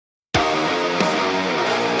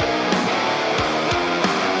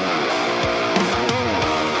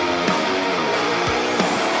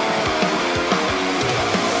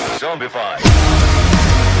be fine.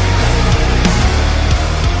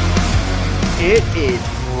 It is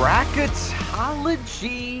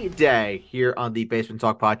Bracketology Day here on the Basement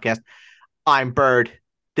Talk podcast. I'm Bird.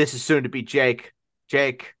 This is soon to be Jake.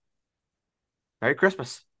 Jake, Merry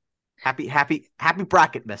Christmas. Happy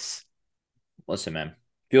Bracketmas. Listen, man,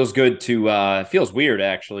 feels good to feels weird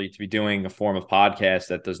actually to be doing a form of podcast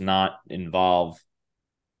that does not involve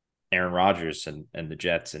Aaron Rodgers and the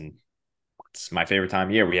Jets. And it's my favorite time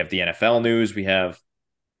of year. We have the NFL news. We have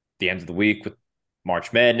the end of the week with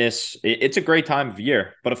March Madness. It's a great time of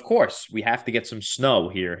year. But of course, we have to get some snow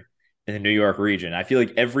here in the New York region. I feel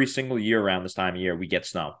like every single year around this time of year, we get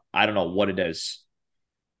snow. I don't know what it is.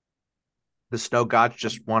 The snow gods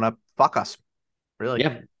just want to fuck us. Really?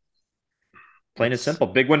 Yeah. Plain and simple.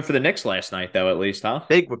 Big win for the Knicks last night, though, at least, huh?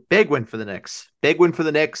 Big win for the Knicks. Big win for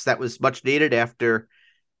the Knicks. That was much needed after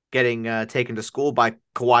getting taken to school by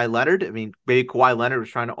Kawhi Leonard. I mean, maybe Kawhi Leonard was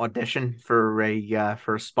trying to audition for a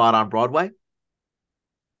spot on Broadway.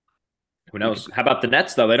 Who knows? How about the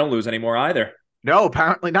Nets, though? They don't lose anymore either. No,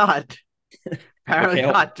 apparently not. Apparently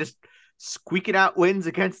Mikal. not. Just squeaking out wins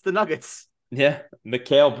against the Nuggets. Yeah,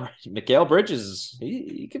 Mikal Bridges,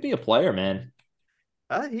 he could be a player, man.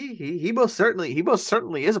 He most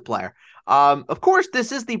certainly is a player. Of course,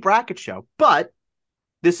 this is the bracket show, but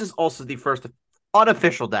this is also the first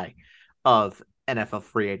unofficial day of NFL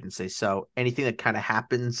free agency. So anything that kind of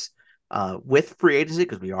happens with free agency,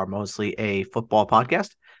 because we are mostly a football podcast,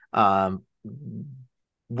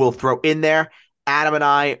 we'll throw in there. Adam and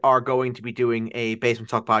I are going to be doing a Basement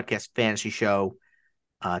Talk podcast fantasy show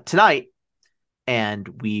tonight,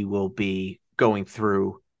 and we will be going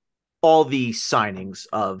through all the signings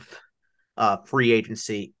of free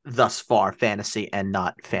agency thus far, fantasy and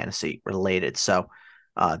not fantasy related. So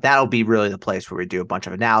that'll be really the place where we do a bunch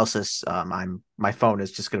of analysis. My phone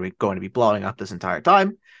is just going to be blowing up this entire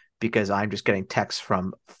time because I'm just getting texts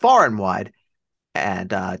from far and wide.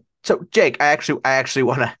 And so, Jake, I actually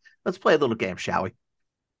want to let's play a little game, shall we?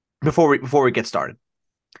 Before we get started,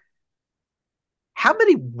 how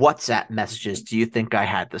many WhatsApp messages do you think I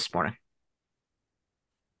had this morning?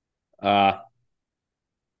 I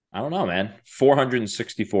don't know, man.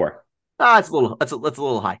 464. It's a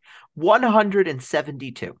little high.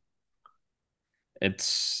 172.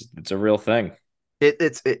 It's a real thing. It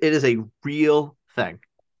is a real thing.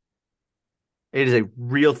 It is a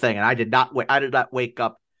real thing, and I did not wake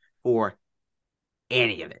up for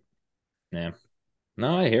any of it. Yeah.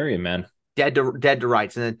 No, I hear you, man. Dead to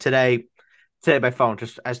rights. And then today my phone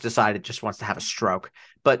just has decided just wants to have a stroke.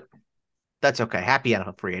 But that's okay. Happy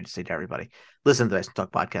NFL free agency to everybody. Listen to the Basement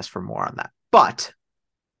Talk podcast for more on that. But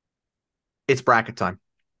it's bracket time.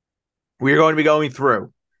 We are going to be going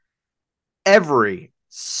through every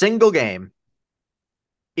single game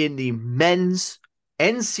in the men's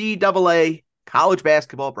NCAA college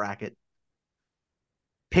basketball bracket,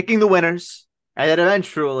 picking the winners, and then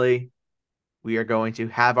eventually we are going to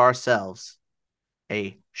have ourselves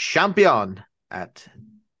a champion at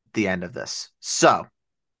the end of this. So,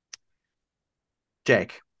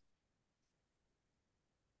 Jake,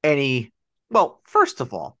 first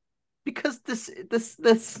of all, because this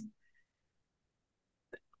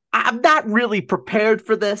I'm not really prepared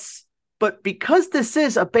for this, but because this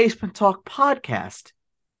is a Basement Talk podcast,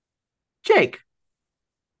 Jake,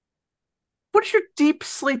 what's your deep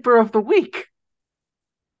sleeper of the week?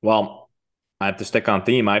 Well, I have to stick on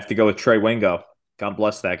theme. I have to go with Trey Wingo. God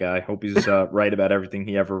bless that guy. Hope he's right about everything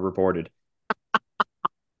he ever reported.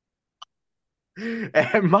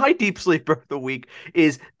 And my deep sleeper of the week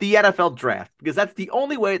is the NFL draft, because that's the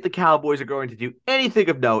only way the Cowboys are going to do anything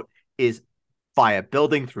of note is via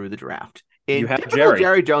building through the draft in typical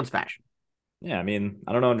Jerry Jones fashion. Yeah, I mean,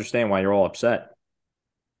 I don't understand why you're all upset.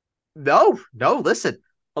 No, listen.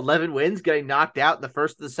 11 wins, getting knocked out in the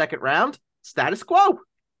first and the second round, status quo.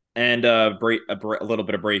 And a little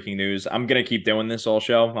bit of breaking news. I'm going to keep doing this all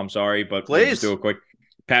show. I'm sorry, but please just do a quick.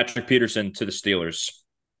 Patrick Peterson to the Steelers.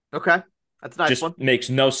 Okay. That's a nice just one. Makes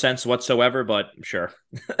no sense whatsoever, but sure.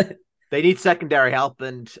 They need secondary help,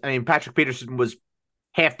 and I mean Patrick Peterson was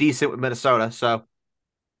half decent with Minnesota, so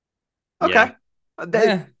okay.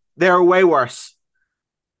 Yeah. They're way worse.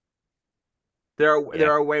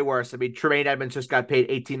 They're way worse. I mean, Tremaine Edmonds just got paid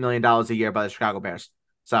 $18 million a year by the Chicago Bears.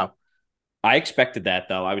 So I expected that,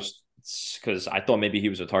 though. Because I thought maybe he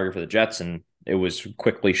was a target for the Jets, and it was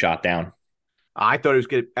quickly shot down. I thought he was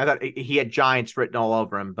good. I thought he had Giants written all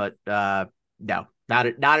over him, but no, not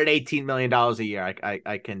at $18 million a year.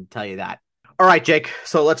 I can tell you that. All right, Jake.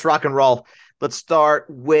 So let's rock and roll. We'll start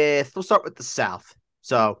with the South.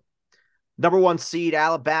 So number 1 seed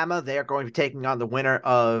Alabama, they are going to be taking on the winner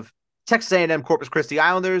of Texas A&M Corpus Christi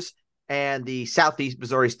Islanders and the Southeast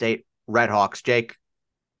Missouri State Redhawks. Jake,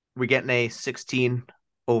 we getting a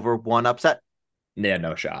 16-1 upset? Yeah,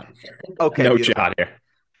 no shot. Okay, No beautiful. shot here.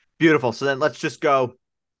 Beautiful. So then let's just go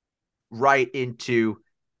right into,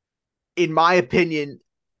 in my opinion,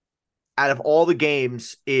 out of all the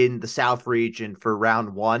games in the South region for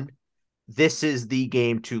round one, this is the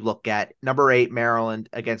game to look at. Number 8, Maryland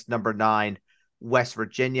against number 9, West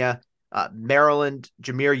Virginia. Maryland,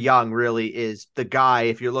 Jameer Young really is the guy.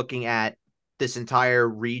 If you're looking at this entire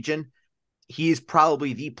region, he's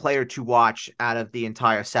probably the player to watch out of the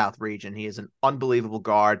entire South region. He is an unbelievable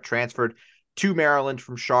guard, transferred to Maryland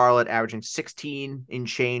from Charlotte, averaging 16 in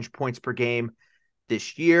change points per game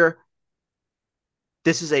this year.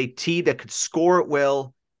 This is a team that could score at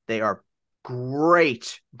will. They are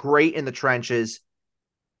great in the trenches.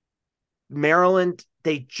 Maryland,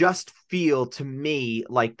 they just feel to me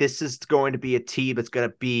like this is going to be a team that's going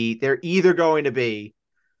to be, they're either going to be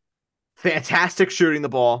fantastic shooting the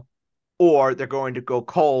ball or they're going to go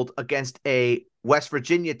cold against a West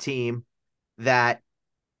Virginia team that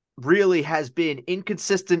really has been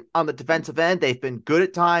inconsistent on the defensive end. They've been good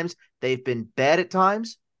at times, they've been bad at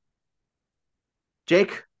times.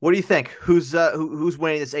 Jake, what do you think? Who's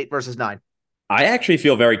winning this 8 versus 9? I actually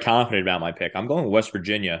feel very confident about my pick. I'm going with West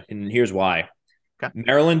Virginia, and here's why. Okay.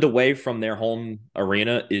 Maryland away from their home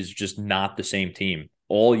arena is just not the same team.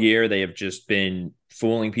 All year, they have just been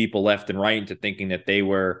fooling people left and right into thinking that they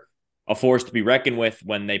were a force to be reckoned with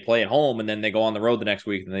when they play at home, and then they go on the road the next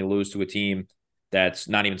week and they lose to a team that's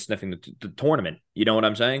not even sniffing the tournament. You know what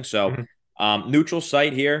I'm saying? So, neutral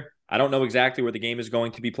site here. I don't know exactly where the game is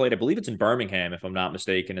going to be played. I believe it's in Birmingham, if I'm not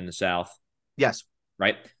mistaken, in the South. Yes.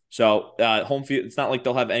 Right. So home field. It's not like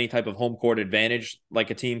they'll have any type of home court advantage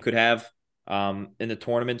like a team could have in the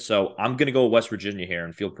tournament. So I'm going to go West Virginia here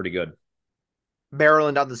and feel pretty good.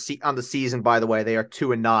 Maryland on the season, by the way, they are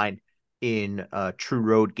 2-9 in true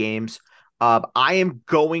road games. I am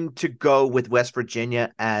going to go with West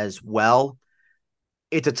Virginia as well.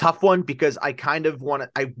 It's a tough one because I kind of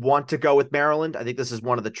want to go with Maryland. I think this is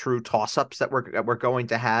one of the true toss-ups that we're going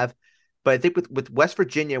to have. But I think with West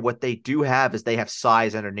Virginia, what they do have is they have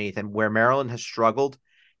size underneath, and where Maryland has struggled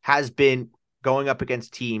has been going up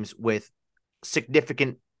against teams with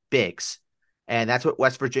significant bigs. And that's what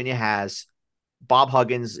West Virginia has. Bob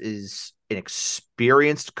Huggins is an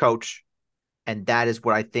experienced coach, and that is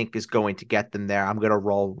what I think is going to get them there. I'm going to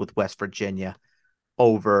roll with West Virginia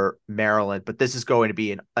over Maryland, but this is going to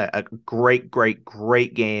be a great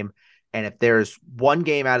game. And if there's one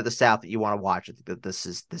game out of the South that you want to watch, I think that this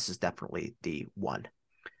is definitely the one.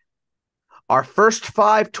 Our first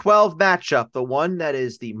 5-12 matchup, the one that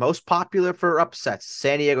is the most popular for upsets,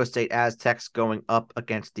 San Diego State Aztecs going up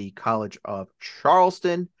against the College of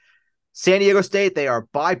Charleston. San Diego State, they are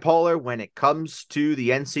bipolar when it comes to the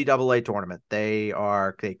NCAA tournament. They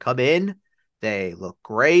come in, they look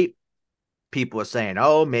great. People are saying,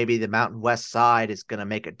 oh, maybe the Mountain West side is going to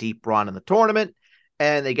make a deep run in the tournament.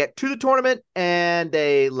 And they get to the tournament and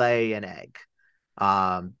they lay an egg.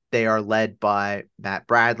 They are led by Matt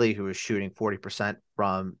Bradley, who is shooting 40%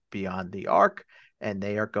 from beyond the arc. And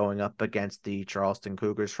they are going up against the Charleston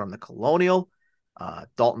Cougars from the Colonial.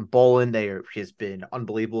 Dalton Bolin, has been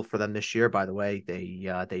unbelievable for them this year. By the way,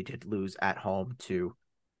 they did lose at home to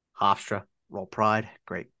Hofstra. Roll Pride.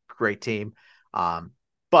 Great team.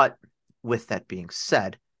 But with that being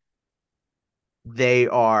said, they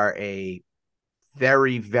are a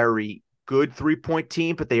very, very good 3-point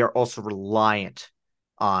team, but they are also reliant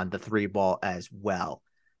on the 3 ball as well.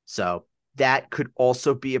 So that could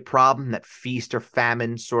also be a problem, that feast or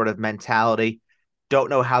famine sort of mentality.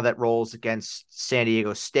 Don't know how that rolls against San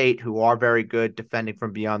Diego State, who are very good defending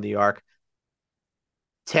from beyond the arc.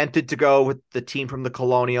 Tempted to go with the team from the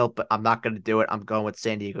Colonial, but I'm not going to do it. I'm going with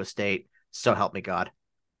San Diego State. So help me God.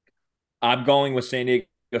 I'm going with San Diego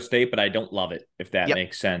State, but I don't love it, if that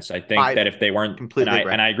makes sense. I think that if they weren't completely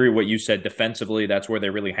and I agree with what you said defensively, that's where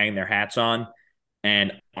they really hang their hats on.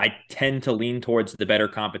 And I tend to lean towards the better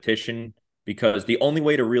competition because the only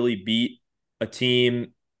way to really beat a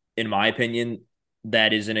team, in my opinion,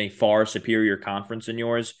 that is in a far superior conference than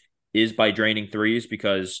yours is by draining threes,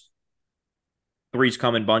 because threes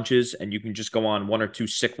come in bunches and you can just go on 1 or 2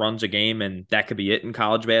 sick runs a game and that could be it in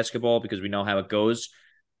college basketball because we know how it goes.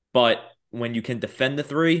 But when you can defend the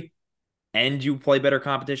 3 and you play better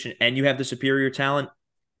competition and you have the superior talent,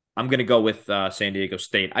 I'm going to go with San Diego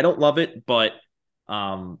State. I don't love it, but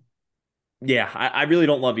I really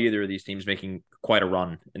don't love either of these teams making quite a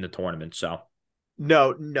run in the tournament. So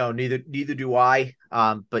no, neither do I.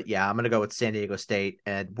 But yeah, I'm gonna go with San Diego State.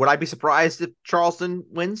 And would I be surprised if Charleston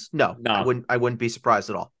wins? No, no, I wouldn't be surprised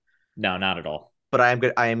at all. no, not at all. but I am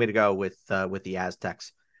gonna go with the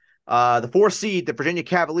Aztecs. The 4 seed, the Virginia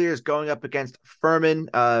Cavaliers, going up against Furman.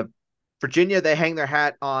 Virginia, they hang their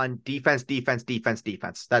hat on defense, defense, defense,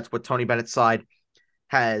 defense. That's what Tony Bennett's side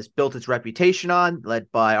has built its reputation on,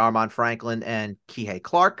 led by Armand Franklin and Kihei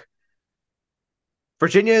Clark.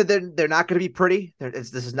 Virginia, they're not going to be pretty.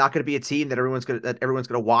 This is not going to be a team that everyone's going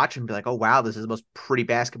to watch and be like, oh wow, this is the most pretty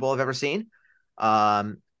basketball I've ever seen.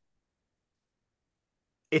 Um,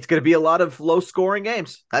 it's going to be a lot of low scoring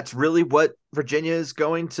games. That's really what Virginia is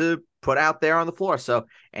going to put out there on the floor. So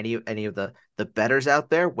any of the bettors out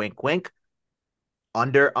there, wink wink,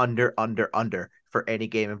 under for any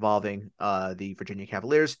game involving the Virginia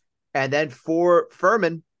Cavaliers. And then for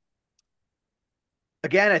Furman,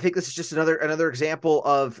 again, I think this is just another example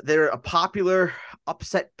of they're a popular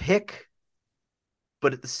upset pick,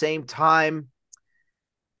 but at the same time,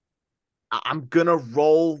 I'm gonna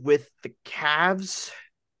roll with the Cavs.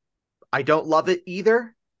 I don't love it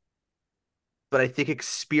either, but I think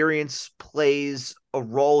experience plays a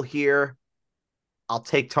role here. I'll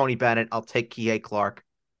take Tony Bennett. I'll take Kihei Clark.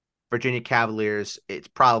 Virginia Cavaliers.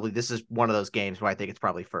 This is one of those games where I think it's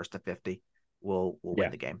probably first to 50. We'll Yeah.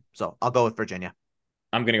 win the game. So I'll go with Virginia.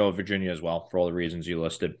 I'm going to go with Virginia as well for all the reasons you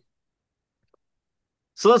listed.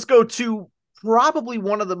 So let's go to probably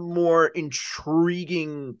one of the more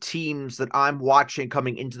intriguing teams that I'm watching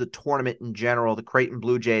coming into the tournament in general, the Creighton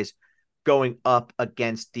Blue Jays going up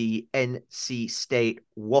against the NC State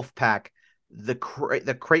Wolfpack. The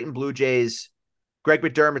Creighton Blue Jays, Greg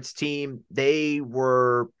McDermott's team, they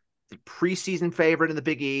were the preseason favorite in the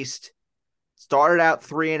Big East, started out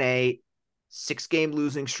 3-8, 6-game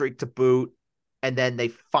losing streak to boot, and then they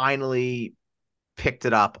finally picked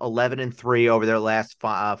it up 11-3 over their last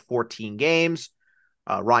 14 games.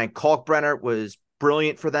 Ryan Kalkbrenner was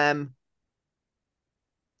brilliant for them.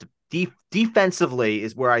 Defensively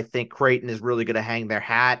is where I think Creighton is really going to hang their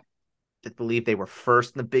hat. I believe they were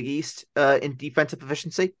first in the Big East in defensive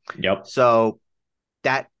efficiency. Yep. So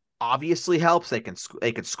that obviously helps. They can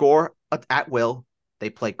score at will. They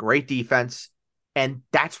play great defense, and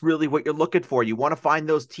that's really what you're looking for. You want to find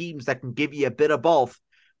those teams that can give you a bit of both.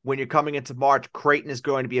 When you're coming into March, Creighton is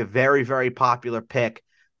going to be a very, very popular pick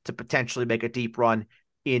to potentially make a deep run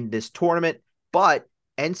in this tournament. But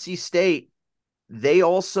NC State, they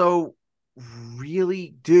also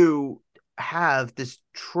really do have this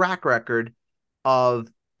track record of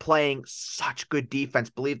playing such good defense.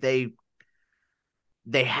 I believe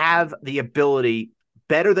they have the ability,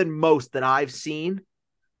 better than most that I've seen,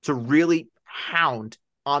 to really hound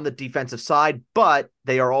on the defensive side, but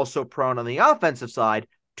they are also prone on the offensive side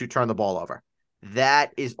to turn the ball over.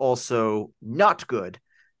 That is also not good.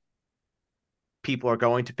 People are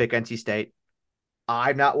going to pick NC State.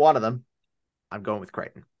 I'm not one of them. I'm going with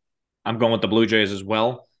Creighton. I'm going with the Blue Jays as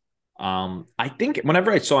well. I think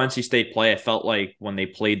whenever I saw NC State play, I felt like when they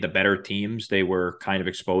played the better teams, they were kind of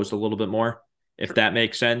exposed a little bit more, if that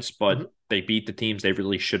makes sense. But they beat the teams they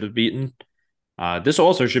really should have beaten. This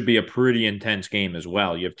also should be a pretty intense game as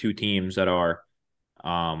well. You have two teams that are,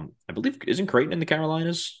 I believe, isn't Creighton in the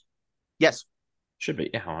Carolinas? Yes. Should be.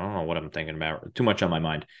 Yeah, I don't know what I'm thinking about. Too much on my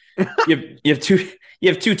mind. You have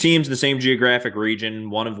two teams in the same geographic region,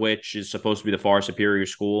 one of which is supposed to be the far superior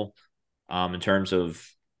school, in terms of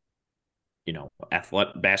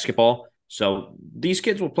athletic basketball. So these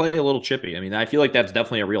kids will play a little chippy. I mean, I feel like that's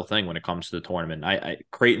definitely a real thing when it comes to the tournament.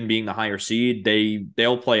 Creighton being the higher seed,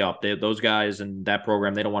 they'll play up. Those guys and that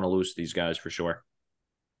program, they don't want to lose these guys for sure.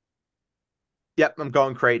 Yep, I'm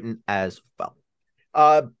going Creighton as well.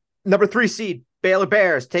 Number 3 seed, Baylor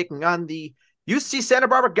Bears taking on the UC Santa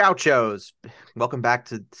Barbara Gauchos. Welcome back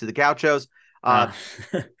to the Gauchos.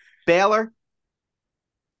 Baylor,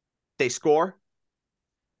 they score.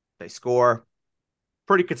 They score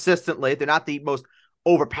pretty consistently. They're not the most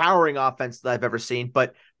overpowering offense that I've ever seen.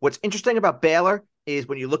 But what's interesting about Baylor is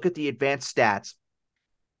when you look at the advanced stats,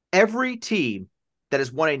 every team that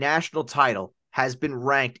has won a national title has been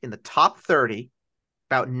ranked in the top 30.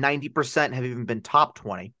 About 90% have even been top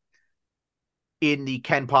 20 in the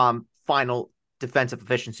Ken Pom final defensive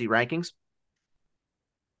efficiency rankings.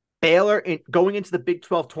 Baylor, going into the Big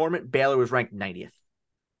 12 tournament, Baylor was ranked 90th.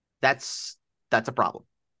 That's a problem.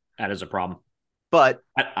 That is a problem. But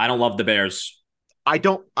I don't love the Bears. I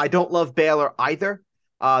don't love Baylor either.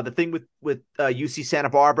 The thing with UC Santa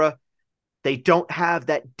Barbara, they don't have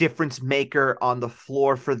that difference maker on the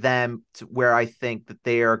floor for them to where I think that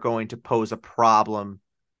they are going to pose a problem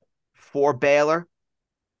for Baylor.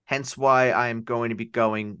 Hence why I'm going to be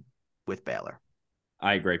going with Baylor.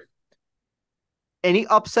 I agree. Any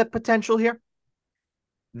upset potential here?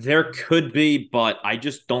 There could be, but I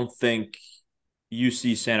just don't think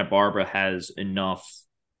UC Santa Barbara has enough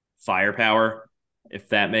firepower, if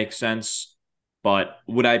that makes sense. But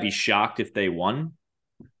would I be shocked if they won?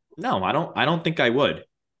 No, I don't. I don't think I would.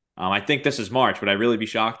 I think this is March. Would I really be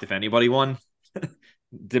shocked if anybody won?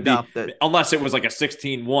 To No, be unless it was like a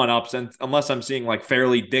 16-1 ups, and unless I'm seeing like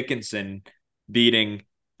Fairleigh Dickinson beating.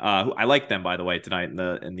 Who I like them by the way tonight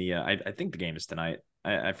I think the game is tonight.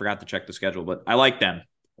 I forgot to check the schedule, but I like them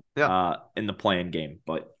yeah. in the playing game.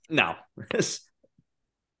 But no,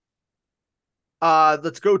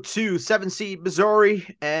 Let's go to 7 seed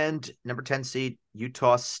Missouri and number 10 seed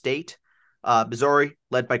Utah State. Missouri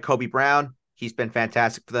led by Kobe Brown. He's been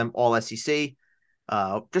fantastic for them, all SEC.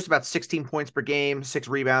 Just about 16 points per game, 6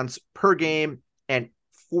 rebounds per game, and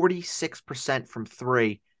 46% from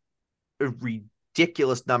three. A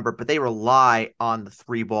ridiculous number, but they rely on the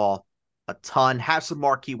three ball a ton. Have some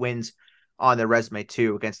marquee wins on their resume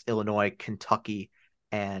too against Illinois, Kentucky,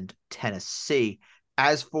 and Tennessee.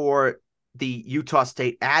 As for the Utah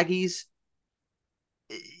State Aggies,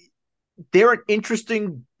 they're an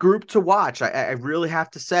interesting group to watch. I really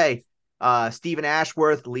have to say. Stephen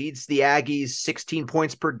Ashworth leads the Aggies 16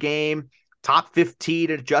 points per game, top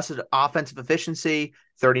 15 in adjusted offensive efficiency,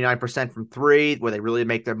 39% from three. Where they really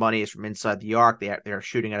make their money is from inside the arc. They're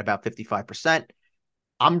shooting at about 55%.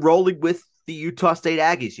 I'm rolling with the Utah State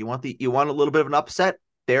Aggies. You want a little bit of an upset?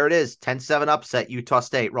 There it is. 10-7 upset, Utah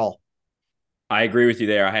State. Roll. I agree with you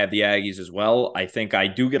there. I have the Aggies as well. I think I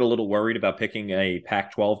do get a little worried about picking a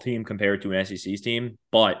Pac-12 team compared to an SEC team,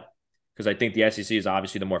 but because I think the SEC is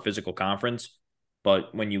obviously the more physical conference.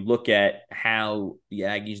 But when you look at how the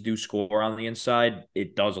Aggies do score on the inside,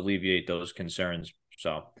 it does alleviate those concerns.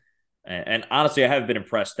 So, and honestly, I haven't been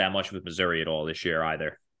impressed that much with Missouri at all this year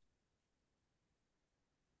either.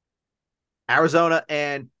 Arizona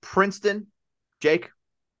and Princeton. Jake,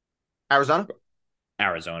 Arizona?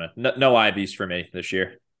 Arizona. No, no Ivies for me this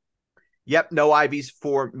year. Yep, no Ivies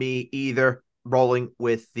for me either. Rolling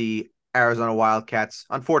with the Arizona Wildcats.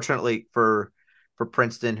 Unfortunately for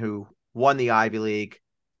Princeton, who won the Ivy League.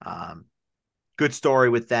 Good story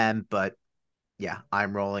with them, but yeah,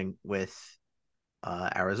 I'm rolling with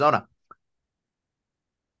Arizona.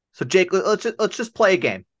 So Jake, let's just play a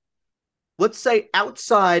game. Let's say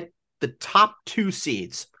outside the top 2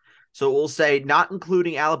 seeds. So we'll say not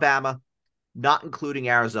including Alabama, not including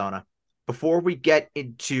Arizona. Before we get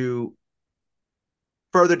into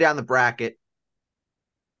further down the bracket,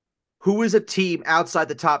 who is a team outside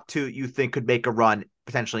the top 2 you think could make a run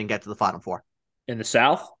potentially and get to the Final Four? In the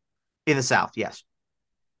South? In the South, yes.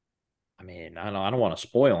 I mean, I don't want to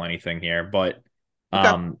spoil anything here, but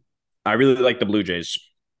Okay. I really like the Blue Jays.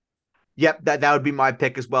 Yep, that would be my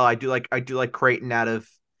pick as well. I do like Creighton out of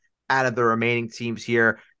the remaining teams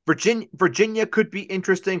here. Virginia could be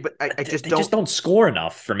interesting, but I just They don't. just don't score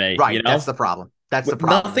enough for me, Right, you that's know? the problem. That's the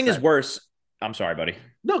problem. Is Nothing is that worse. I'm sorry, buddy.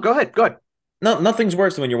 no? Go ahead. Go ahead. No, nothing's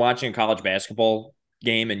worse than when you're watching a college basketball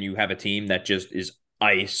game and you have a team that just is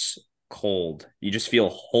ice cold. You just feel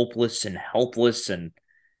hopeless and helpless, and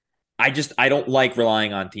I don't like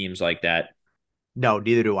relying on teams like that. No,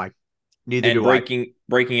 neither do I. Neither And do I.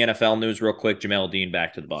 breaking NFL news real quick: Jamel Dean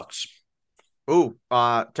back to the Bucks. Ooh,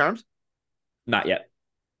 terms. Not yet.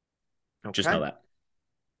 Just know Okay. that.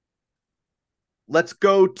 Let's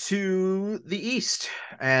go to the East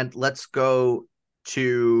and let's go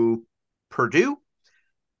to Purdue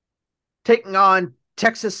taking on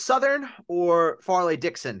Texas Southern or Farley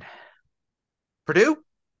Dixon. Purdue.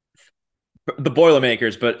 The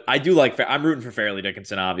Boilermakers, but I do like. I'm rooting for Fairleigh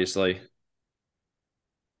Dickinson, obviously.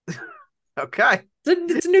 Okay.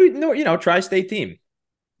 It's a new, tri-state team.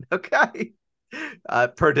 Okay.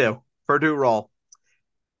 Purdue roll.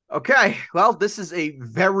 Okay. Well, this is a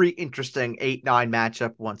very interesting 8-9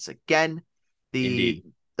 matchup once again. The Indeed.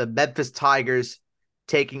 the Memphis Tigers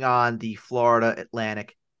taking on the Florida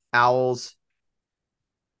Atlantic Owls.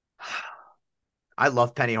 I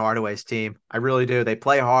love Penny Hardaway's team. I really do. They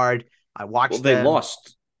play hard. I Well, watched they them.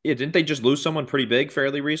 lost. Yeah, didn't they just lose someone pretty big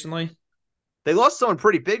fairly recently? They lost someone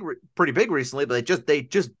pretty big recently, but they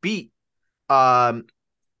just beat um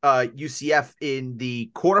UCF in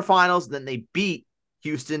the quarterfinals, and then they beat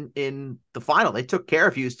Houston in the final. They took care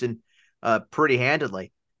of Houston pretty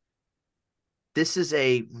handedly. This is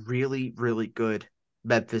a really, really good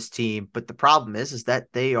Memphis team, but the problem is that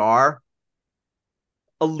they are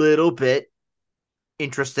a little bit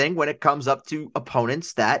interesting when it comes up to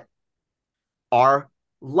opponents that are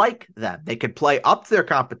like them. They could play up to their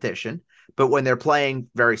competition, but when they're playing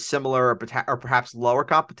very similar or perhaps lower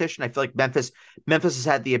competition, I feel like Memphis has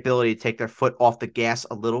had the ability to take their foot off the gas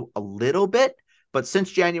a little bit. But since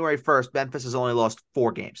January 1st, Memphis has only lost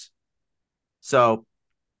 4 games. So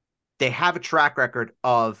they have a track record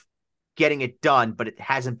of getting it done, but it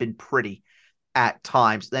hasn't been pretty at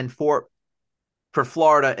times. Then for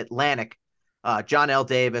Florida Atlantic, John L.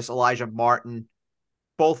 Davis, Elijah Martin,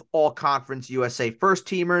 both all conference USA first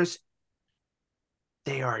teamers.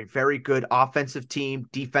 They are a very good offensive team.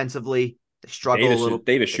 Defensively, they struggle a little.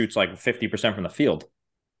 Davis shoots like 50% from the field.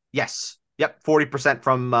 Yes. Yep. 40%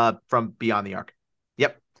 from beyond the arc.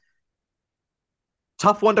 Yep.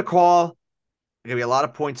 Tough one to call. Gonna be a lot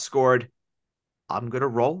of points scored. I'm gonna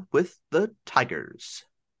roll with the Tigers.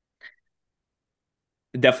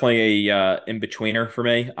 Definitely a in-betweener for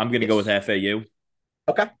me. I'm going to go with Yes. FAU.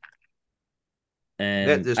 Okay.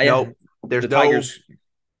 And There's yeah, no there's the Tigers.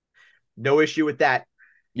 no issue with that.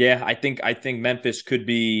 Yeah, I think Memphis could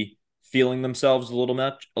be feeling themselves a little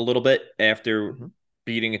bit after Mm-hmm.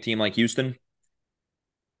 beating a team like Houston.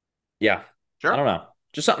 Yeah, I Sure. don't know,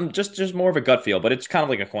 just something, just more of a gut feel, but it's kind of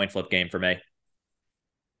like a coin flip game for me.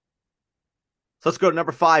 So let's go to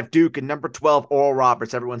number 5, Duke, and number 12, Oral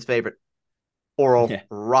Roberts, everyone's favorite. Oral Yeah,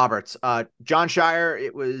 Roberts. John Shire,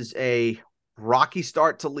 it was a rocky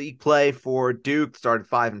start to league play for Duke, started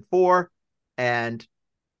 5-4, and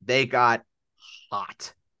they got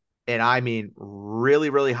hot. And I mean, really,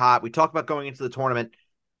 really hot. We talked about going into the tournament.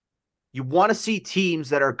 You want to see teams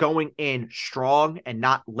that are going in strong and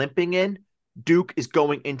not limping in. Duke is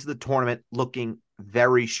going into the tournament looking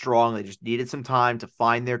very strong. They just needed some time to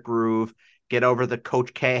find their groove, get over the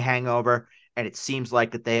Coach K hangover, and it seems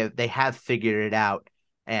like that they have figured it out,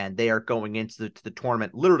 and they are going into the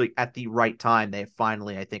tournament literally at the right time. They have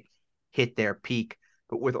finally, I think, hit their peak.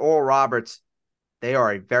 But with Oral Roberts, they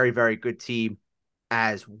are a very, very good team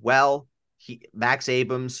as well. Max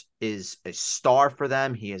Abrams is a star for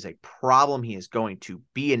them. He is a problem. He is going to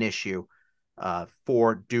be an issue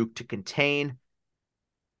for Duke to contain.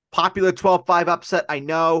 Popular 12-5 upset. I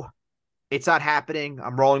know it's not happening.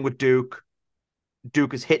 I'm rolling with Duke.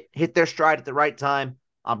 Duke has hit their stride at the right time.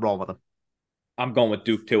 I'm rolling with them. I'm going with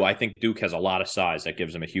Duke too. I think Duke has a lot of size that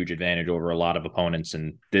gives them a huge advantage over a lot of opponents.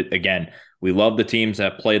 And again, we love the teams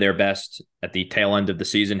that play their best at the tail end of the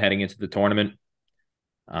season heading into the tournament.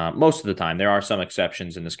 Most of the time, there are some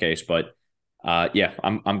exceptions in this case, but yeah,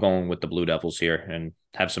 I'm going with the Blue Devils here and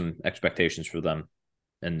have some expectations for them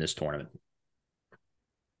in this tournament.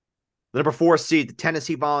 The number 4 seed, the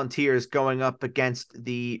Tennessee Volunteers, going up against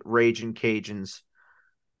the Raging Cajuns.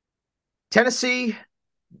 Tennessee,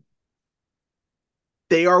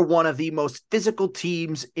 they are one of the most physical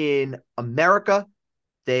teams in America.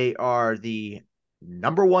 They are the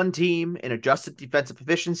number 1 team in adjusted defensive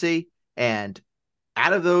efficiency. And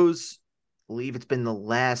out of those, I believe it's been the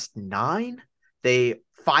last 9.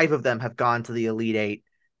 5 of them have gone to the Elite 8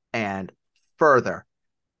 and further.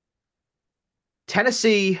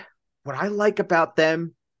 Tennessee, what I like about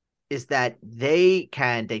them is that they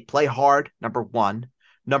play hard, number 1.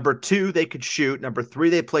 Number 2, they could shoot. Number 3,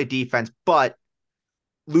 they play defense. But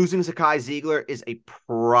losing Zakai Ziegler is a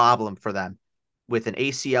problem for them with an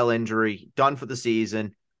ACL injury, done for the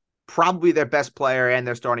season, probably their best player and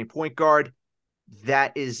their starting point guard.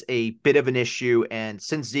 That is a bit of an issue. And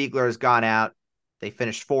since Ziegler has gone out, they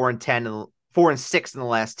finished 4-6 in the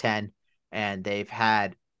last 10, and they've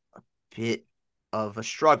had a bit of a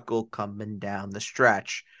struggle coming down the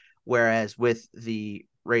stretch. Whereas with the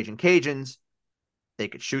Raging Cajuns, they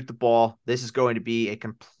could shoot the ball. This is going to be a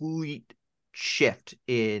complete shift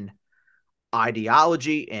in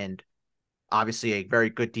ideology, and obviously a very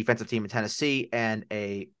good defensive team in Tennessee and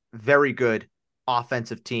a very good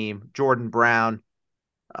offensive team. Jordan Brown,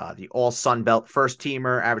 the all Sun Belt first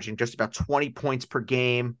teamer, averaging just about 20 points per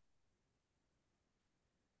game.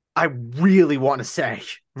 I really want to say,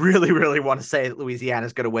 really, really want to say that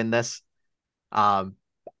Louisiana's going to win this. Um,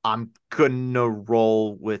 I'm going to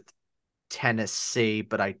roll with Tennessee,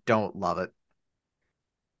 but I don't love it.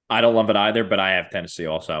 I don't love it either, but I have Tennessee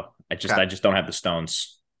also. Okay. I just don't have the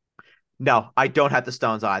stones. No, I don't have the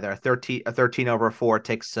stones either. A 13 over a 4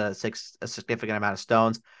 takes a significant amount of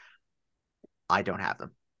stones. I don't have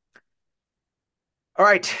them. All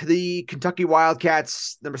right, the Kentucky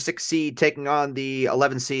Wildcats, number 6 seed, taking on the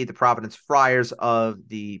 11 seed, the Providence Friars of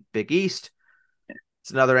the Big East.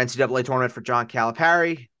 It's another NCAA tournament for John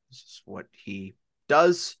Calipari. This is what he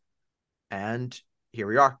does. And here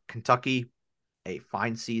we are. Kentucky, a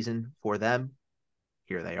fine season for them.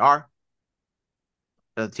 Here they are.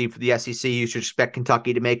 The team for the SEC, you should expect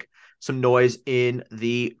Kentucky to make some noise in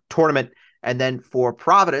the tournament. And then for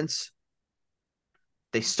Providence,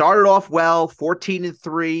 they started off well,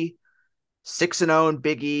 14-3, 6-0 in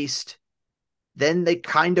Big East. Then they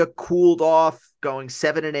kind of cooled off, going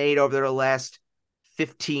 7-8 over their last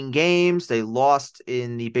 15 games. They lost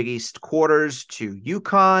in the Big East quarters to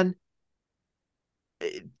UConn.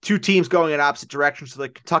 two teams going in opposite directions. So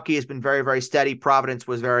like Kentucky has been very, very steady. Providence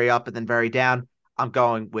was very up and then very down. I'm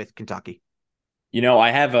going with Kentucky.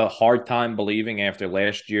 I have a hard time believing after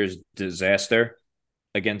last year's disaster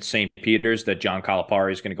against St. Peter's that John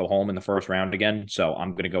Calipari is going to go home in the first round again. So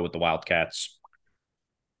I'm going to go with the Wildcats.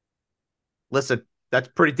 Listen, that's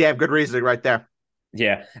pretty damn good reasoning right there.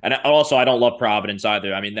 Yeah, and also I don't love Providence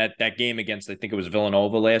either. I mean that game against I think it was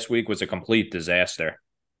Villanova last week was a complete disaster.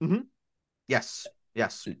 Mm-hmm. Yes.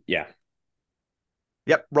 Yes. Yeah,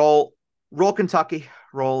 Yep. Roll Kentucky.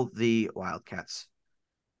 Roll the Wildcats.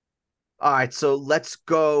 All right. So let's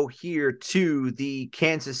go here to the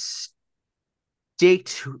Kansas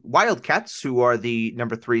State Wildcats, who are the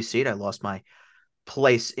number 3 seed. I lost my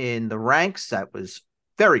place in the ranks. That was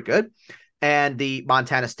very good. And the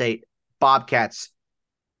Montana State Bobcats.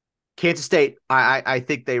 Kansas State, I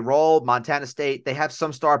think they roll. Montana State, they have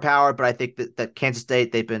some star power, but I think that Kansas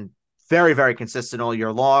State, they've been very, very consistent all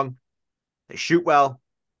year long. They shoot well,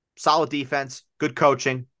 solid defense, good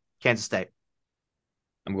coaching. Kansas State.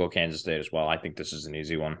 I'm going to go Kansas State as well. I think this is an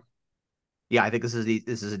easy one. Yeah, I think this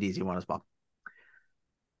is an easy one as well.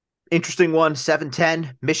 Interesting one,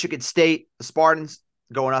 7-10, Michigan State, the Spartans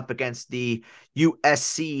going up against the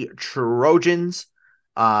USC Trojans.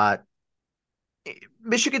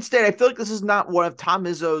 Michigan State, I feel like this is not one of Tom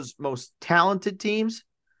Izzo's most talented teams,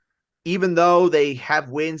 even though they have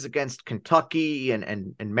wins against Kentucky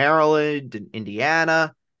and Maryland and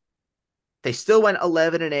Indiana. They still went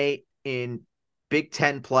 11-8 in Big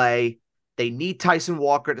Ten play. They need Tyson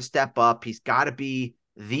Walker to step up. He's got to be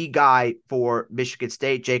the guy for Michigan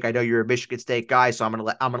State. Jake, I know you're a Michigan State guy, so I'm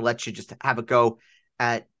gonna let you just have a go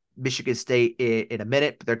at Michigan State in a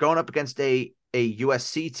minute. But they're going up against a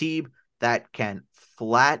USC team that can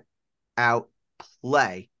flat out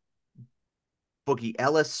play. Boogie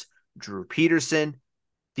Ellis, Drew Peterson.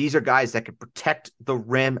 These are guys that can protect the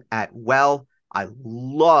rim at well. I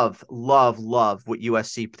love what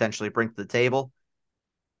USC potentially bring to the table.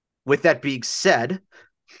 With that being said,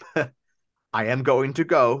 I am going to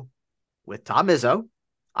go with Tom Izzo.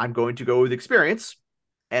 I'm going to go with experience,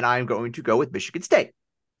 and I'm going to go with Michigan State.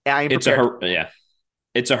 I am prepared.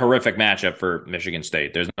 It's a horrific matchup for Michigan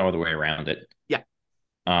State. There's no other way around it. Yeah.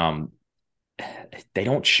 They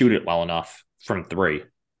don't shoot it well enough from 3,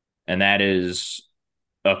 and that is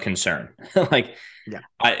a concern. Yeah.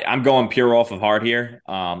 I'm going pure off of heart here.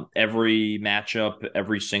 Every matchup,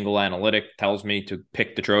 every single analytic tells me to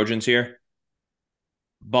pick the Trojans here,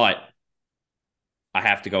 but I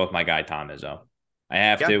have to go with my guy Tom Izzo. I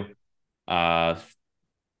have to.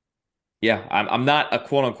 Yeah, I'm not a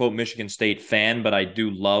quote unquote Michigan State fan, but I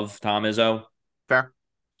do love Tom Izzo. Fair.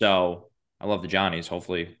 So I love the Johnnies.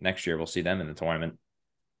 Hopefully next year we'll see them in the tournament.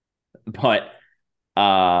 But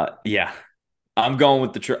yeah, I'm going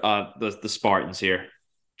with the Spartans here,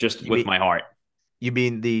 just with my heart. You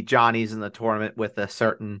mean the Johnnies in the tournament with a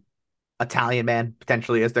certain Italian man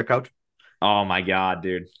potentially as their coach? Oh my God,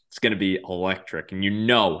 dude. It's going to be electric, and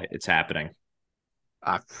it's happening.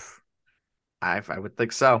 I would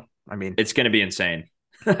think so. I mean, it's going to be insane.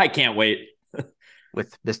 I can't wait.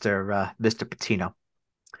 With Mr. Patino.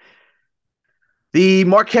 The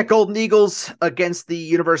Marquette Golden Eagles against the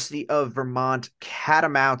University of Vermont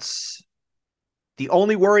Catamounts. The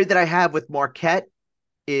only worry that I have with Marquette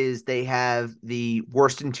is they have the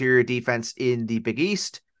worst interior defense in the Big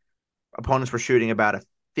East. Opponents were shooting about a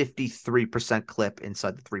 53% clip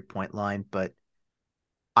inside the 3-point line, but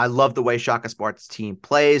I love the way Shaka Smart's team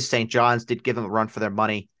plays. St. John's did give them a run for their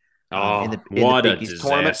money in the Big East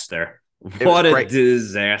tournament. What a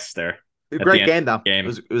disaster. A great game, though. It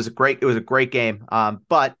was a great game.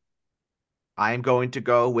 But I am going to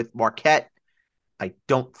go with Marquette. I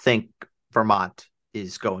don't think Vermont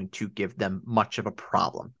is going to give them much of a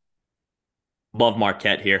problem. Love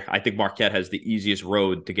Marquette here. I think Marquette has the easiest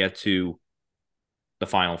road to get to the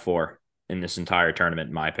Final Four in this entire tournament,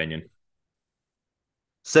 in my opinion.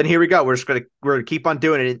 So then here we go. We're gonna keep on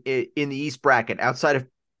doing it in the East bracket. Outside of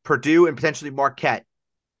Purdue and potentially Marquette,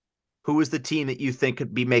 who is the team that you think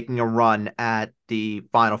could be making a run at the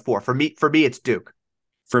Final Four? For me, it's Duke.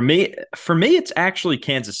 For me, it's actually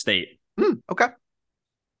Kansas State. Okay.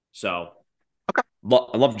 So, okay.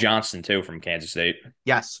 I love Johnston too from Kansas State.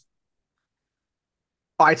 Yes.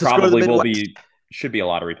 All right, so probably will be should be a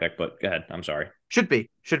lottery pick, but go ahead. I'm sorry. Should be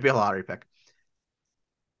a lottery pick.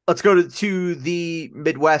 Let's go to the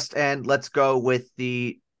Midwest and let's go with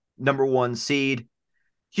the number 1 seed.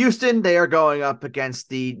 Houston, they are going up against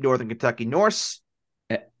the Northern Kentucky Norse.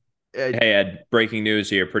 Hey, Ed, breaking news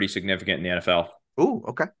here, pretty significant in the NFL. Ooh,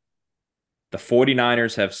 okay. The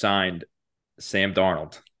 49ers have signed Sam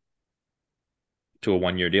Darnold. to a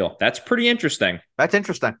 1-year deal. That's pretty interesting. That's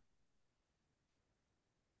interesting.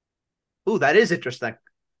 Ooh, that is interesting.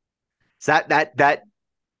 So that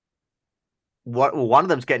what one of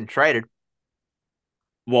them's getting traded.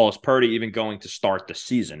 Well, is Purdy even going to start the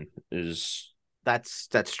season? Is That's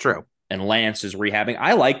true. And Lance is rehabbing.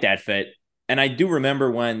 I like that fit. And I do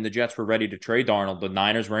remember when the Jets were ready to trade Darnold, the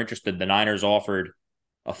Niners were interested. The Niners offered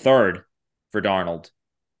a third for Darnold,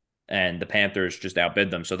 and the Panthers just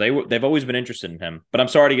outbid them. So they've always been interested in him. But I'm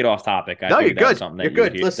sorry to get off topic. I No, you're figured that was good. something You're that you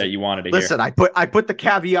would good. hear, that you wanted to hear. Listen. I put the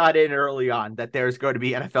caveat in early on that there's going to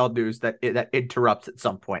be NFL news that interrupts at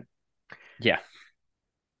some point. Yeah.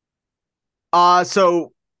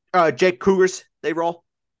 So Jake Cougars, they roll.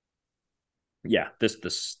 Yeah. This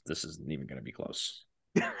isn't even going to be close.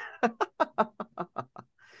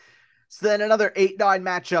 So then another 8-9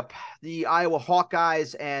 matchup, the Iowa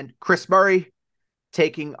Hawkeyes and Chris Murray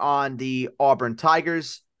taking on the Auburn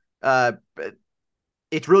Tigers.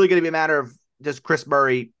 It's really going to be a matter of, does Chris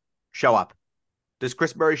Murray show up? Does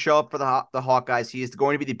Chris Murray show up for the Hawkeyes? He is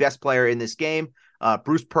going to be the best player in this game.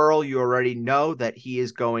 Bruce Pearl, you already know that he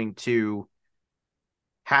is going to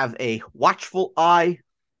have a watchful eye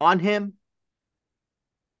on him.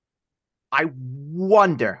 I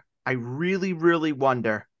really, really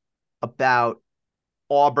wonder about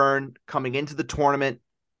Auburn coming into the tournament.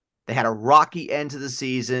 They had a rocky end to the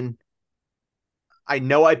season. I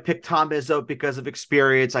know I picked Tom Izzo because of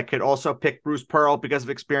experience. I could also pick Bruce Pearl because of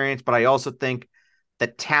experience, but I also think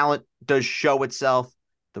that talent does show itself.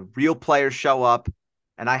 The real players show up,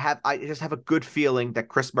 and I just have a good feeling that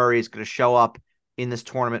Chris Murray is going to show up in this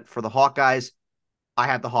tournament for the Hawkeyes. I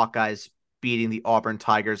have the Hawkeyes beating the Auburn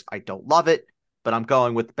Tigers. I don't love it, but I'm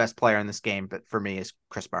going with the best player in this game. But for me, is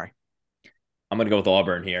Chris Murray. I'm going to go with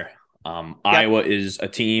Auburn here. Yep. Iowa is a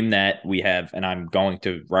team that we have, and I'm going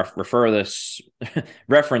to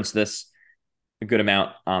reference this a good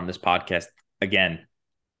amount on this podcast. Again,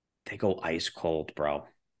 they go ice cold, bro.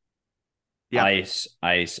 Yeah. Ice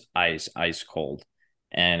cold.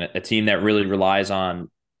 And a team that really relies on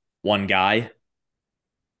one guy.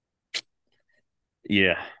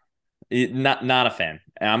 Yeah. Not a fan.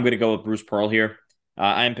 And I'm going to go with Bruce Pearl here.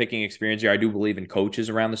 I am picking experience here. I do believe in coaches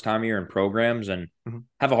around this time of year and programs, and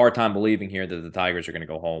have a hard time believing here that the Tigers are going to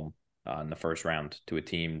go home in the first round to a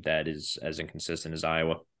team that is as inconsistent as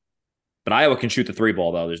Iowa. But Iowa can shoot the three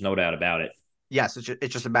ball, though. There's no doubt about it. Yes,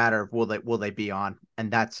 it's just a matter of will they be on,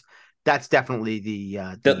 and that's definitely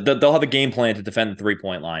they'll have a game plan to defend the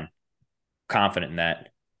 3-point line. Confident in that.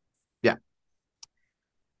 Yeah.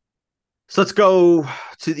 So let's go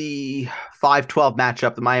to the 5-12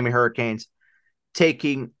 matchup. The Miami Hurricanes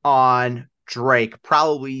taking on Drake,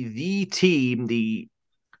 probably the team, the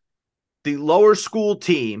lower school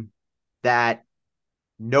team that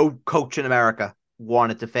no coach in America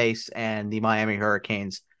wanted to face, and the Miami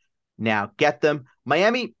Hurricanes now get them.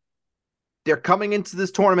 Miami, they're coming into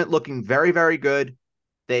this tournament looking very, very good.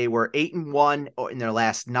 They were 8-1 in their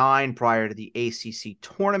last 9 prior to the ACC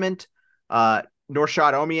tournament. Norshad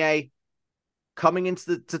Omie coming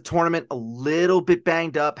into the tournament a little bit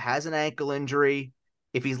banged up, has an ankle injury.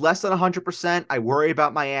 If he's less than 100%, I worry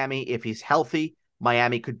about Miami. If he's healthy,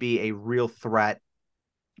 Miami could be a real threat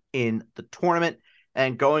in the tournament.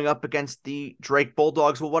 And going up against the Drake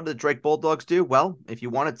Bulldogs, well, what do the Drake Bulldogs do? Well, if you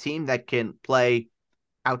want a team that can play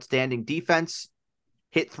outstanding defense,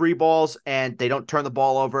 hit 3 balls, and they don't turn the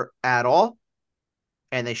ball over at all,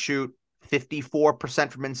 and they shoot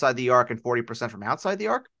 54% from inside the arc and 40% from outside the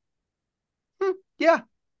arc, yeah,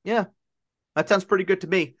 that sounds pretty good to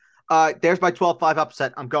me. There's my 12-5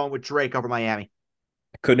 upset. I'm going with Drake over Miami.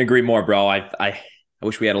 I couldn't agree more, bro. I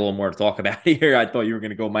wish we had a little more to talk about here. I thought you were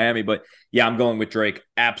going to go Miami, but yeah, I'm going with Drake.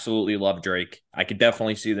 Absolutely love Drake. I could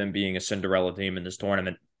definitely see them being a Cinderella team in this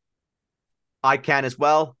tournament. I can as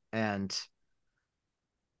well, and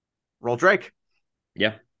roll Drake.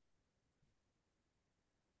 Yeah.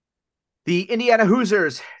 The Indiana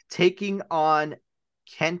Hoosiers taking on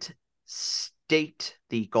Kent State,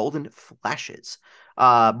 the Golden Flashes.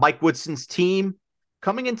 Mike Woodson's team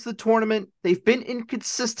coming into the tournament, they've been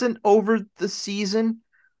inconsistent over the season.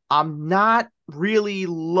 I'm not really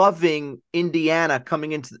loving Indiana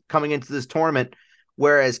coming into this tournament,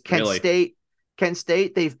 whereas Kent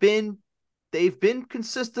State, they've been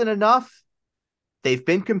consistent enough. They've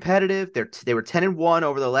been competitive. They were 10-1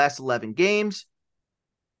 over the last 11 games.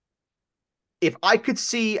 If I could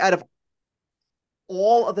see out of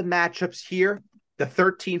all of the matchups here, the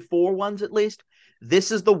 13-4 ones at least,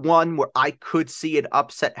 this is the one where I could see an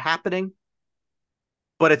upset happening,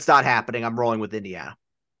 but it's not happening. I'm rolling with Indiana.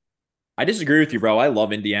 I disagree with you, bro. I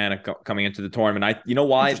love Indiana coming into the tournament. You know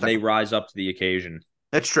why? They rise up to the occasion.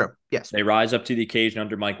 That's true. Yes. They rise up to the occasion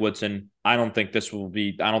under Mike Woodson. I don't think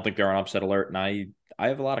they're on upset alert, and I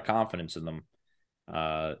have a lot of confidence in them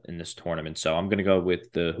in this tournament. So I'm going to go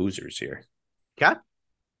with the Hoosiers here. Okay.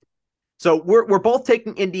 So we're both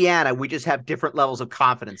taking Indiana. We just have different levels of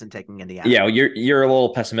confidence in taking Indiana. Yeah, well, you're a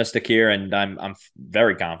little pessimistic here, and I'm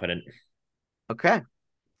very confident. Okay.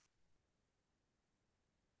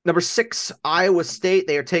 Number 6, Iowa State.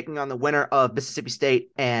 They are taking on the winner of Mississippi State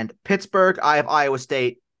and Pittsburgh. I have Iowa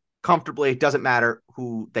State comfortably. Doesn't matter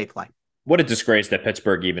who they play. What a disgrace that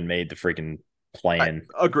Pittsburgh even made the freaking play-in.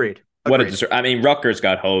 Agreed. What a disgrace. I mean, Rutgers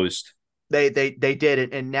got hosed. They did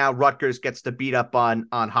it, and now Rutgers gets to beat up on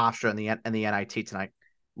Hofstra in the NIT tonight.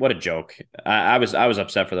 What a joke! I was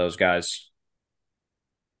upset for those guys.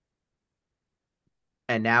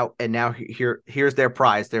 And now here's their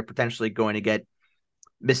prize. They're potentially going to get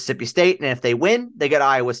Mississippi State, and if they win, they get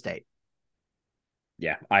Iowa State.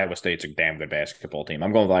 Yeah, Iowa State's a damn good basketball team.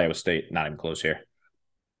 I'm going with Iowa State. Not even close here.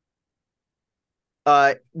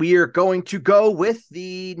 We are going to go with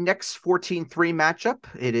the next 14-3 matchup.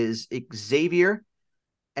 It is Xavier,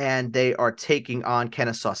 and they are taking on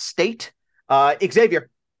Kennesaw State.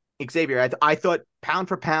 Xavier. I thought pound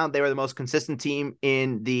for pound, they were the most consistent team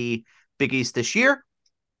in the Big East this year.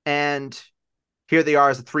 And here they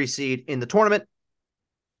are as a 3 seed in the tournament.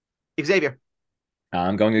 Xavier.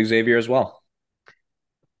 I'm going to Xavier as well.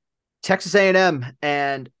 Texas A&M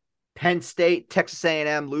and Penn State. Texas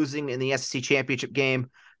A&M losing in the SEC championship game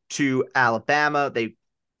to Alabama. They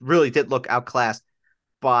really did look outclassed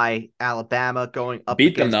by Alabama going up.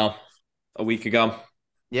 Beat them though a week ago.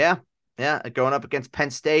 Yeah, going up against Penn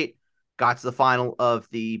State. Got to the final of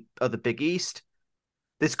the Big East.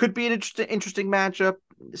 This could be an interesting matchup.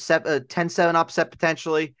 10-7 upset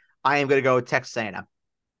potentially. I am going to go with Texas A&M.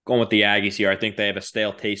 Going with the Aggies here. I think they have a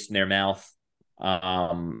stale taste in their mouth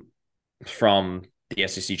from the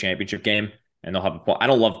SEC championship game, and they'll have. I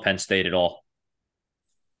don't love Penn State at all.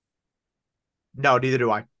 No, neither do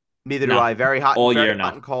I. Do I. Very hot, all very year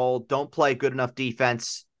hot and cold. Don't play good enough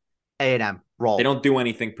defense. A&M roll. They don't do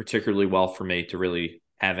anything particularly well for me to really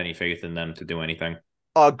have any faith in them to do anything.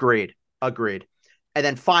 Agreed. And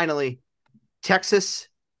then finally, Texas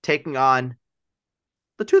taking on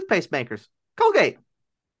the toothpaste makers, Colgate.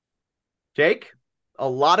 Jake, a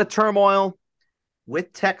lot of turmoil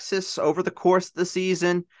with Texas over the course of the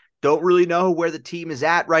season. Don't really know where the team is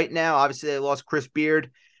at right now. Obviously, they lost Chris Beard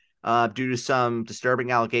due to some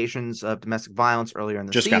disturbing allegations of domestic violence earlier in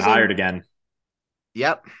the season. Just got hired again.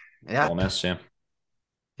 Yep. Ole Miss, yeah.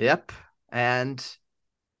 Yep. And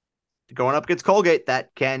going up against Colgate,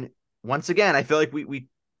 that can, once again, I feel like we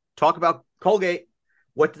talk about Colgate.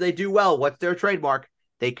 What do they do well? What's their trademark?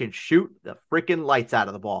 They can shoot the freaking lights out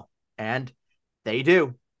of the ball. And they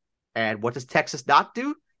do. And what does Texas not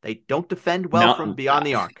do? They don't defend well from beyond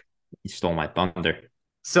the arc. You stole my thunder.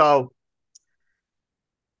 So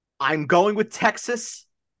I'm going with Texas.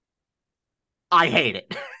 I hate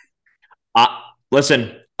it.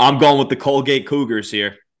 Listen, I'm going with the Colgate Cougars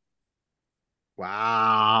here.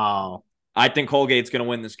 Wow. I think Colgate's going to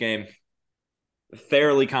win this game.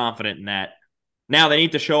 Fairly confident in that. Now they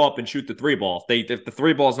need to show up and shoot the 3 ball. If the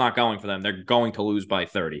 3 ball is not going for them, they're going to lose by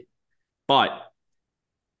 30. But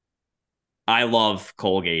I love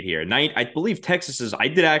Colgate here. I believe Texas is. I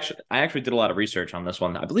actually did a lot of research on this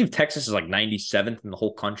one. I believe Texas is like 97th in the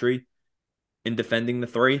whole country in defending the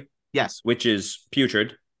 3. Yes, which is putrid.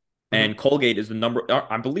 Mm-hmm. And Colgate is the number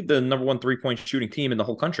 1 3-point shooting team in the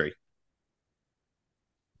whole country.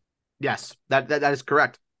 Yes, that is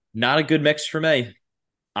correct. Not a good mix for me.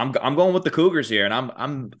 I'm going with the Cougars here,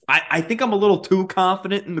 and I think I'm a little too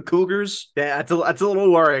confident in the Cougars. Yeah, that's a little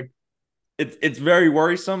worrying. It's very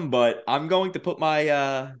worrisome, but I'm going to put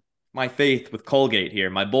my my faith with Colgate here.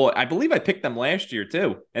 My boy, I believe I picked them last year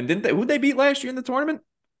too. And who'd they beat last year in the tournament?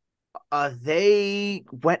 They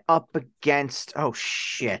went up against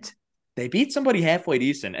They beat somebody halfway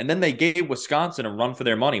decent, and then they gave Wisconsin a run for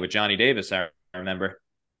their money with Johnny Davis. I remember.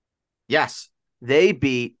 Yes, they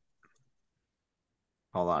beat.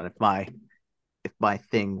 Hold on, if my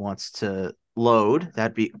thing wants to load,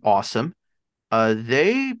 that'd be awesome.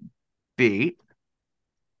 They beat.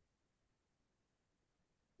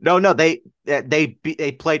 No, they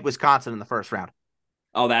played Wisconsin in the first round.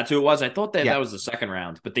 Oh, that's who it was. I thought that was the second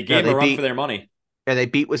round, but they gave a run for their money. Yeah,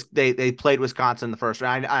 they played Wisconsin in the first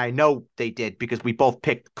round. I know they did because we both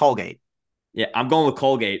picked Colgate. Yeah, I'm going with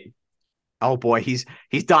Colgate. Oh boy, he's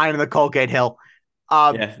dying in the Colgate hill.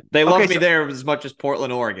 Yeah, they love me there as much as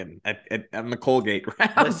Portland, Oregon at the Colgate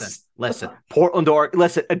rounds. Listen, Portland, Oregon.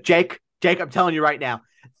 Listen, Jake, I'm telling you right now,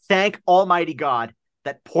 thank Almighty God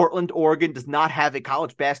that Portland, Oregon does not have a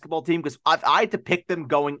college basketball team, because if I had to pick them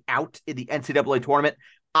going out in the NCAA tournament,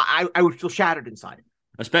 I would feel shattered inside.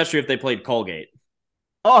 Especially if they played Colgate.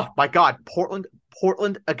 Oh my God, Portland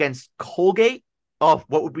against Colgate. Oh,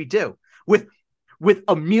 what would we do with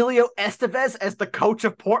Emilio Estevez as the coach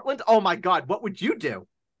of Portland? Oh my God, what would you do?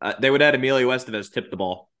 They would have Emilio Estevez tip the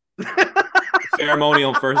ball.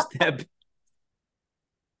 Ceremonial first tip.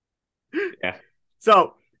 Yeah.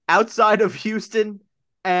 So outside of Houston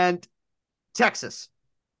and Texas,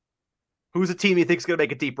 who's a team you think is going to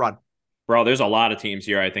make a deep run? Bro, there's a lot of teams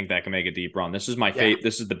here I think that can make a deep run. This is my Yeah. favorite.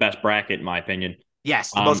 This is the best bracket in my opinion.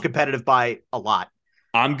 Yes, the most competitive by a lot.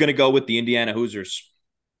 I'm gonna go with the Indiana Hoosiers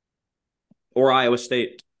or Iowa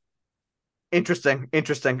State. Interesting.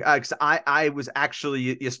 I was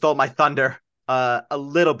actually, you stole my thunder a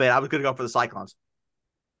little bit. I was going to go for the Cyclones.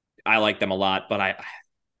 I like them a lot, but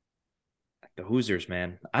the Hoosiers,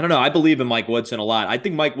 man. I don't know. I believe in Mike Woodson a lot. I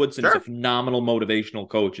think Mike Woodson is a phenomenal motivational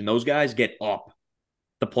coach, and those guys get up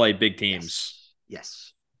to play big teams.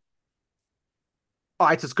 Yes. All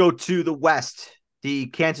right, so let's go to the West. The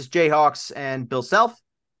Kansas Jayhawks and Bill Self.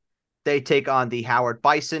 They take on the Howard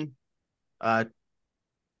Bison.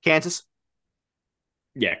 Kansas.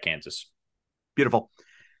 Yeah, Kansas. Beautiful.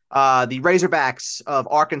 The Razorbacks of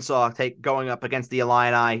Arkansas going up against the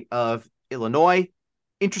Illini of Illinois.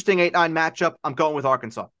 Interesting 8-9 matchup. I'm going with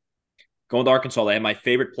Arkansas. Going with Arkansas. They have my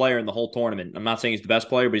favorite player in the whole tournament. I'm not saying he's the best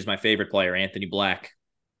player, but he's my favorite player, Anthony Black.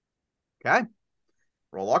 Okay.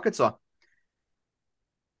 Roll Arkansas.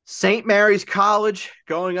 St. Mary's College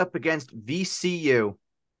going up against VCU.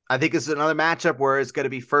 I think this is another matchup where it's going to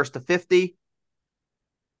be first to 50.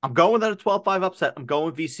 I'm going with a 12-5 upset. I'm going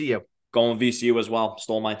with VCU. Going with VCU as well.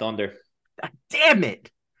 Stole my thunder. Damn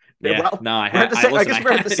it. Yeah, well, no, I guess we're going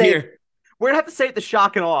to have to say it. We're going to have to say it the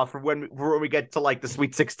shock and awe for when we get to like the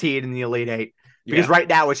Sweet 16 and the Elite 8. Because right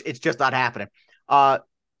now it's just not happening. A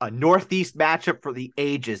Northeast matchup for the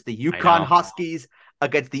ages. The UConn Huskies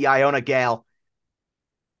against the Iona Gale.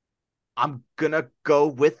 I'm going to go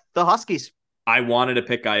with the Huskies. I wanted to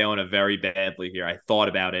pick Iona very badly here. I thought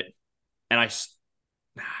about it. And I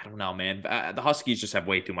don't know, man. The Huskies just have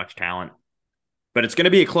way too much talent. But it's going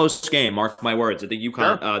to be a close game. Mark my words. I think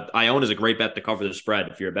UConn, Iona is a great bet to cover the spread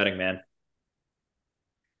if you're a betting man.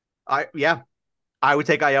 I would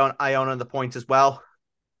take Iona in the points as well.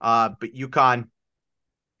 But UConn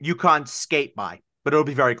skate by, but it'll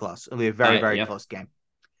be very close. It'll be a very, very close game.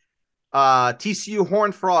 TCU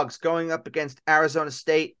Horned Frogs going up against Arizona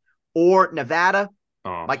State or Nevada.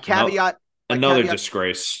 My caveat. Another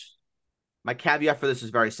disgrace. My caveat for this is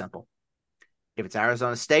very simple. If it's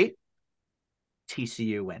Arizona State,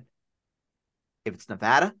 TCU win. If it's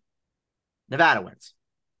Nevada, Nevada wins.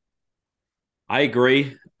 I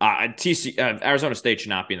agree. Arizona State should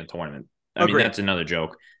not be in the tournament. I mean, that's another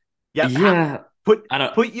joke. Yeah. Put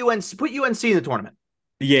UNC in the tournament.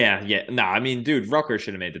 Yeah. No, I mean, dude, Rutgers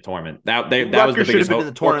should have made the tournament. That was the biggest in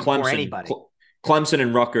the tournament for anybody. Clemson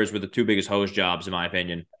and Rutgers were the two biggest hose jobs, in my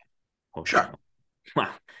opinion. Sure.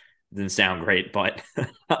 Didn't sound great, but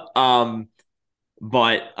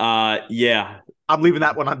yeah. I'm leaving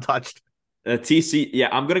that one untouched. I'm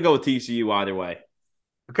gonna go with TCU either way.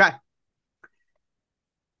 Okay.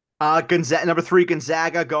 Number 3,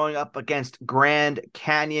 Gonzaga going up against Grand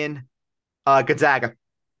Canyon. Gonzaga.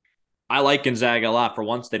 I like Gonzaga a lot. For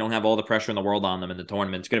once, they don't have all the pressure in the world on them in the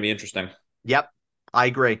tournament. It's going to be interesting. Yep, I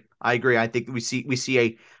agree. I think we see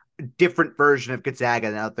a different version of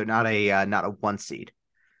Gonzaga now. They're not a 1 seed.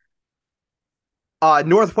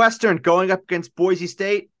 Northwestern going up against Boise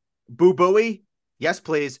State. Boo Booey. Yes,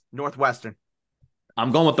 please. Northwestern.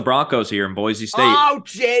 I'm going with the Broncos here in Boise State. Oh,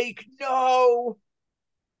 Jake, no.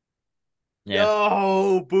 Yeah.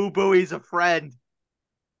 No, Boo Booey's a friend.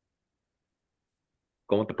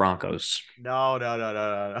 Going with the Broncos. No.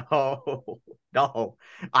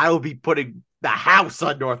 I will be putting the house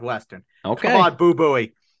on Northwestern. Okay. Come on, Boo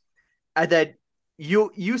Booey. And then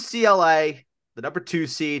UCLA, the number 2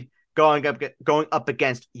 seed, going up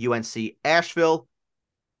against UNC Asheville.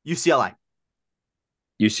 UCLA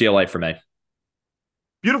for me.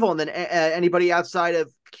 Beautiful. And then anybody outside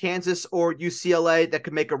of Kansas or UCLA that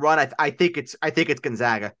could make a run, I think it's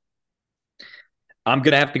Gonzaga. I'm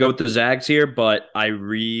gonna have to go with the Zags here, but I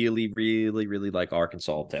really, really, really like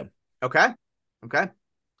Arkansas too. Okay.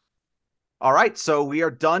 All right, so we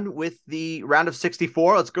are done with the round of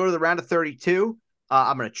 64. Let's go to the round of 32.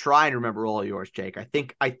 I'm going to try and remember all of yours, Jake. I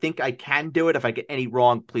think I can do it. If I get any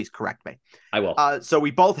wrong, please correct me. I will. So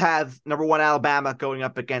we both have number 1 Alabama going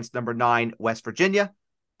up against number 9 West Virginia.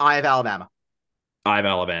 I have Alabama. I have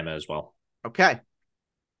Alabama as well. Okay.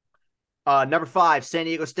 Number 5, San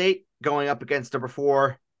Diego State going up against number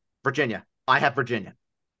 4, Virginia. I have Virginia.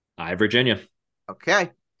 I have Virginia.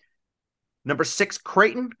 Okay. Number 6,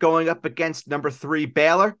 Creighton going up against number 3,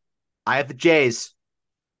 Baylor. I have the Jays.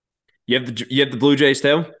 You have the Blue Jays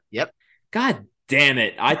too? Yep. God damn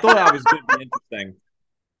it. I thought I was going to be interesting.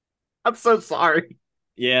 I'm so sorry.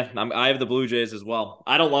 Yeah, I have the Blue Jays as well.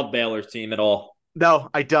 I don't love Baylor's team at all. No,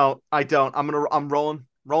 I don't. I'm rolling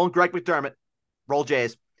Greg McDermott. Roll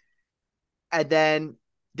Jays. And then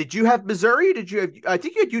did you have Missouri? Did you have I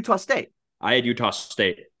think you had Utah State. I had Utah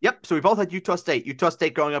State. Yep. So we both had Utah State. Utah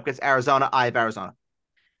State going up against Arizona. I have Arizona.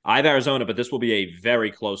 I have Arizona, but this will be a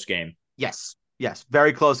very close game. Yes. Yes.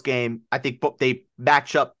 Very close game. I think they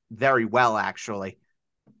match up very well, actually.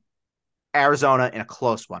 Arizona in a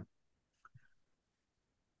close one.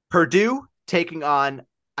 Purdue taking on,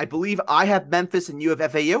 I believe I have Memphis and you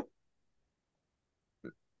have FAU.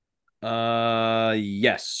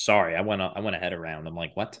 Yes. Sorry, I went ahead around. I'm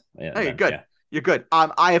like, what? Yeah, Oh, you're good. Yeah. You're good.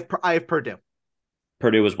 I have Purdue.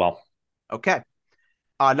 Purdue as well. Okay.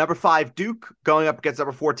 Number 5, Duke going up against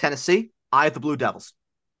number 4, Tennessee. I have the Blue Devils.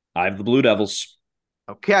 I have the Blue Devils.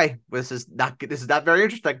 Okay, this is not very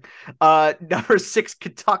interesting. Number 6,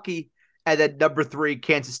 Kentucky, and then number 3,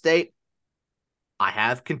 Kansas State. I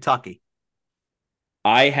have Kentucky.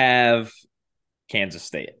 I have Kansas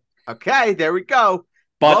State. Okay, there we go.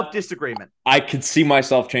 But love disagreement. I could see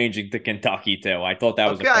myself changing to Kentucky too. I thought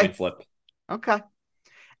that was a coin flip. Okay.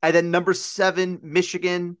 And then number 7,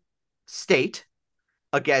 Michigan State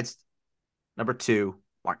against number 2,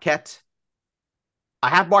 Marquette. I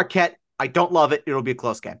have Marquette. I don't love it. It'll be a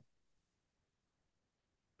close game.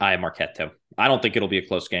 I have Marquette too. I don't think it'll be a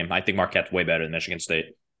close game. I think Marquette's way better than Michigan State.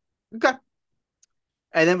 Okay.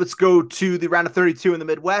 And then let's go to the round of 32 in the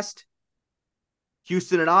Midwest.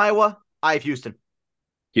 Houston and Iowa. I have Houston.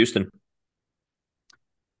 Houston.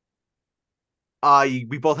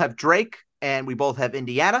 We both have Drake and we both have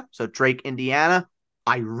Indiana. So Drake, Indiana.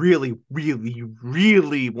 I really, really,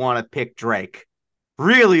 really want to pick Drake.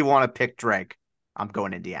 Really want to pick Drake. I'm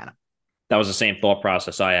going Indiana. That was the same thought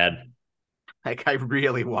process I had. Like, I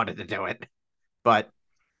really wanted to do it, but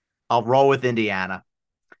I'll roll with Indiana.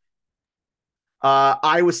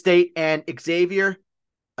 Iowa State and Xavier.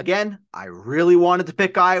 Again, I really wanted to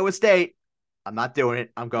pick Iowa State. I'm not doing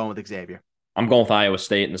it. I'm going with Xavier. I'm going with Iowa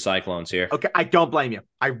State and the Cyclones here. Okay, I don't blame you.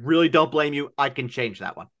 I really don't blame you. I can change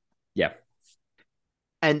that one. Yeah.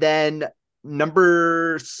 And then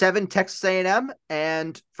number 7, Texas A&M,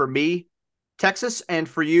 and for me, Texas, and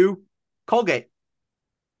for you, Colgate.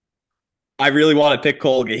 I really want to pick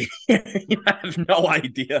Colgate. You have no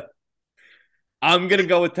idea. I'm going to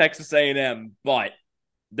go with Texas A&M, but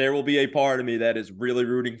there will be a part of me that is really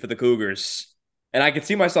rooting for the Cougars. And I can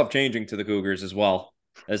see myself changing to the Cougars as well.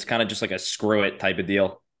 It's kind of just like a screw it type of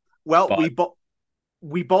deal. Well, but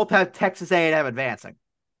we both have Texas A&M advancing.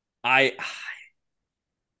 I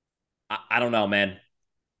don't know, man.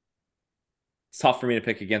 It's tough for me to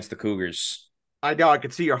pick against the Cougars. I know. I can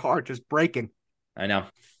see your heart just breaking. I know.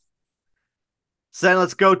 So then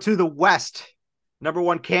let's go to the West. Number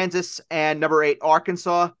 1, Kansas, and number 8,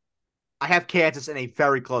 Arkansas. I have Kansas in a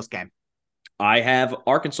very close game. I have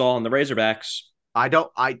Arkansas and the Razorbacks. I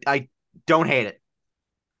don't hate it.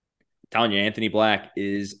 I'm telling you, Anthony Black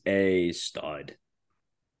is a stud.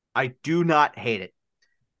 I do not hate it.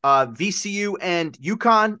 VCU and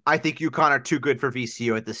UConn. I think UConn are too good for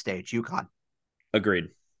VCU at this stage. UConn. Agreed.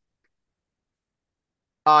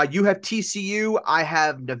 You have TCU. I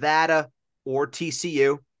have Nevada or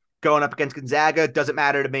TCU going up against Gonzaga. Doesn't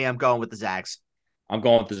matter to me. I'm going with the Zags. I'm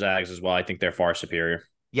going with the Zags as well. I think they're far superior.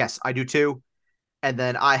 Yes, I do too. And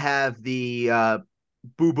then I have the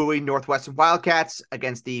boo-booey Northwestern Wildcats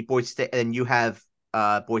against the Boise State. And you have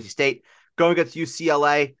Boise State going against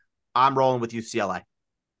UCLA. I'm rolling with UCLA.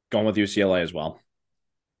 Going with UCLA as well.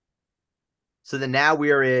 So then now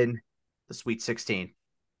we are in the Sweet 16.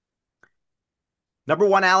 Number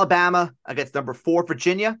 1, Alabama against number 4,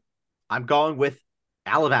 Virginia. I'm going with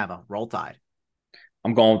Alabama. Roll Tide.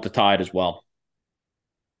 I'm going with the Tide as well.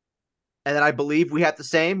 And then I believe we have the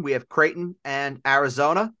same. We have Creighton and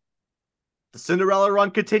Arizona. The Cinderella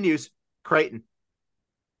run continues. Creighton.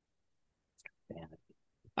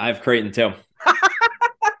 I have Creighton too.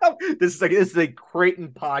 This is a Creighton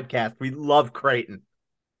podcast. We love Creighton.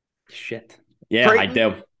 Shit. Yeah, Creighton, I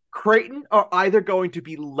do. Creighton are either going to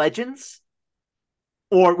be legends,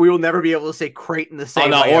 or we will never be able to say Creighton the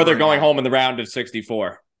same way. Or they're going home in the round of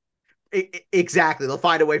 64. Exactly. They'll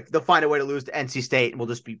find a way to lose to NC State, and we'll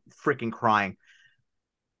just be freaking crying.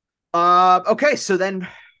 Okay, so then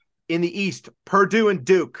in the East, Purdue and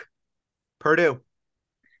Duke. Purdue.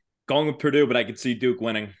 Going with Purdue, but I could see Duke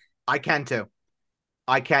winning. I can too.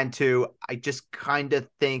 I can too. I just kind of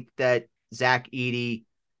think that Zach Edey,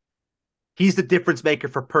 he's the difference maker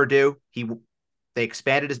for Purdue. They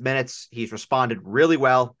expanded his minutes. He's responded really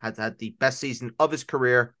well. Has had the best season of his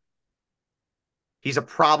career. He's a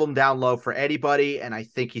problem down low for anybody, and I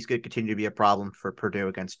think he's going to continue to be a problem for Purdue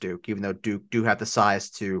against Duke, even though Duke do have the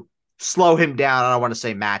size to slow him down. I don't want to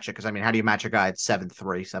say match it because I mean, how do you match a guy at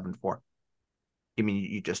 7'3", 7'4"? I mean,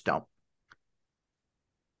 you just don't.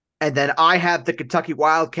 And then I have the Kentucky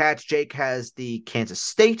Wildcats. Jake has the Kansas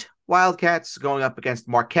State Wildcats going up against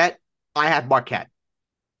Marquette. I have Marquette.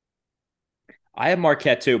 I have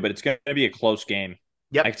Marquette too, but it's going to be a close game. I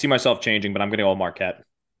Yep. can see myself changing, but I'm going to go Marquette.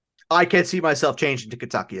 I can see myself changing to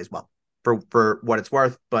Kentucky as well for what it's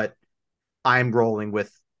worth, but I'm rolling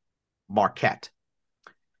with Marquette.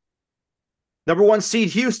 Number 1 seed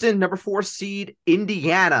Houston, number 4 seed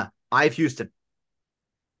Indiana. I have Houston.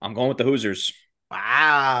 I'm going with the Hoosiers.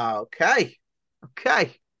 Wow. Okay.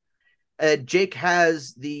 Okay. Jake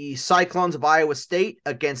has the Cyclones of Iowa State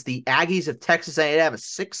against the Aggies of Texas A&M, a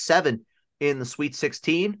 6-7 in the Sweet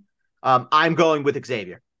 16. I'm going with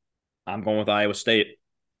Xavier. I'm going with Iowa State.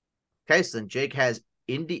 Okay, so then Jake has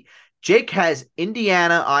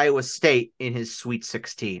Indiana, Iowa State in his Sweet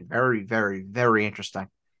 16. Very, very, very interesting.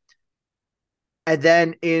 And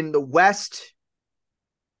then in the West,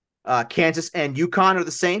 Kansas and UConn are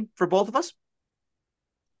the same for both of us.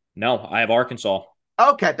 No, I have Arkansas.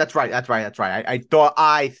 Okay, that's right.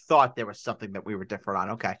 I thought there was something that we were different on.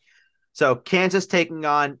 Okay. So Kansas taking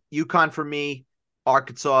on UConn for me,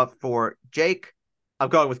 Arkansas for Jake. I'm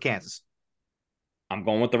going with Kansas. I'm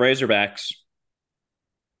going with the Razorbacks.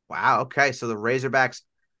 Wow. Okay. So the Razorbacks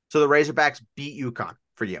beat UConn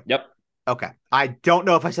for you. Yep. Okay. I don't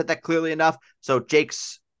know if I said that clearly enough. So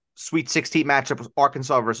Jake's Sweet 16 matchup was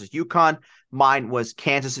Arkansas versus UConn. Mine was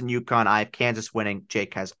Kansas and UConn. I have Kansas winning.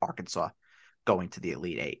 Jake has Arkansas going to the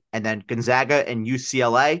Elite Eight. And then Gonzaga and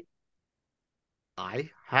UCLA.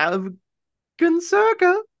 I have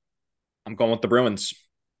Gonzaga. I'm going with the Bruins.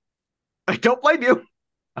 I don't blame you.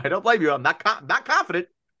 I'm not confident.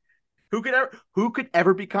 Who could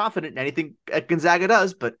ever be confident in anything Gonzaga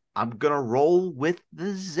does? But I'm gonna roll with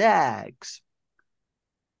the Zags.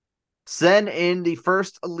 Then in the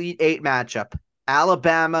first Elite Eight matchup,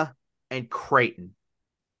 Alabama and Creighton.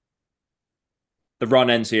 The run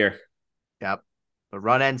ends here. Yep, the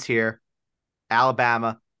run ends here.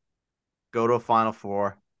 Alabama go to a Final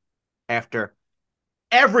Four after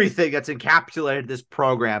everything that's encapsulated this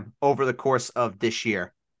program over the course of this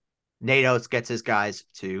year. Nate Oates gets his guys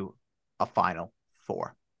to a Final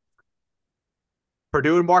Four.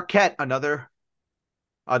 Purdue and Marquette, another,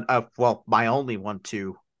 my only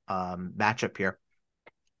 1-2 matchup here.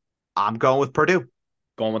 I'm going with Purdue.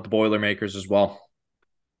 Going with the Boilermakers as well.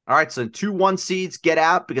 All right, so 2-1 seeds get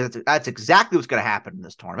out because that's exactly what's going to happen in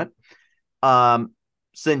this tournament. So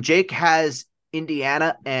then Jake has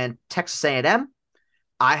Indiana and Texas A&M.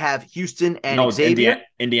 I have Houston and Xavier.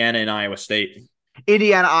 Indiana and Iowa State.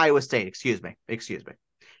 Indiana, Iowa State. Excuse me.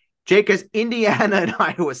 Jake has Indiana and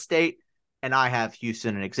Iowa State, and I have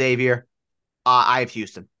Houston and Xavier. I have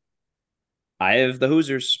Houston. I have the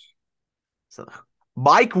Hoosiers. So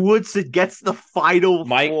Mike Woodson gets the Final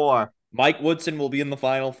Four. Mike Woodson will be in the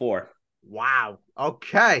Final Four. Wow.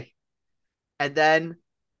 Okay. And then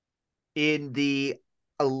in the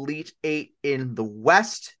Elite Eight in the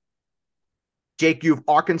West, Jake, you have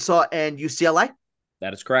Arkansas and UCLA.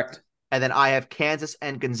 That is correct. And then I have Kansas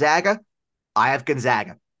and Gonzaga. I have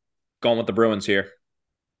Gonzaga. Going with the Bruins here.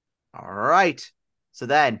 All right. So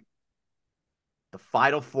then the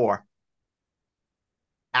Final Four,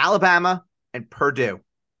 Alabama and Purdue.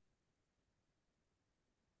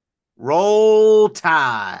 Roll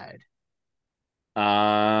Tide.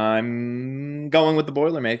 I'm going with the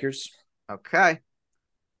Boilermakers. Okay.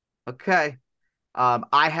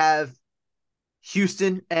 I have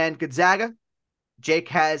Houston and Gonzaga. Jake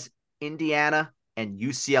has Indiana and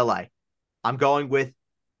UCLA. I'm going with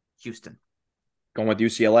Houston. Going with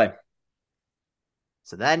UCLA.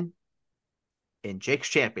 So then, in Jake's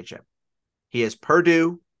championship, he has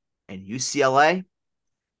Purdue and UCLA.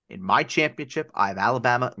 In my championship, I have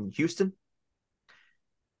Alabama and Houston.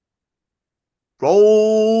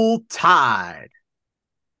 Roll Tide.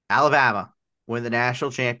 Alabama win the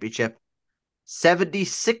national championship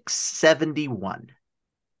 76-71.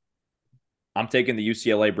 I'm taking the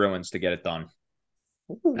UCLA Bruins to get it done.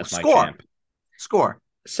 Ooh, that's my champ. Score.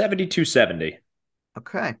 72-70.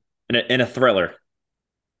 Okay. In a thriller.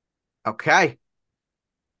 Okay.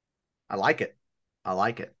 I like it.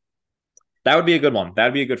 That would be a good one. That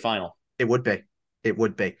would be a good final. It would be.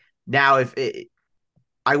 Now,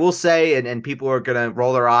 I will say, and people are going to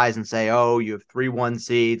roll their eyes and say, oh, you have 3-1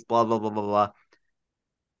 seeds, blah, blah, blah, blah, blah.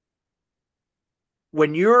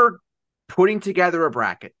 When you're putting together a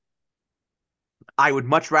bracket, I would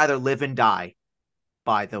much rather live and die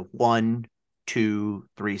by the 1, 2,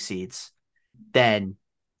 3 seeds than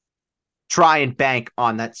try and bank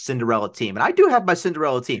on that Cinderella team. And I do have my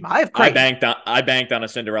Cinderella team. I have Creighton. I banked on a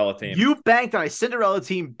Cinderella team. You banked on a Cinderella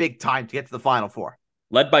team big time to get to the Final Four.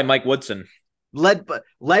 Led by Mike Woodson. Led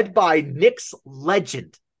by Knicks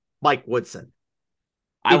legend, Mike Woodson.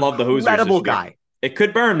 I love the Hoosiers. Incredible guy. It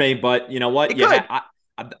could burn me, but you know what? Yeah,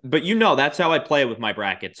 but that's how I play with my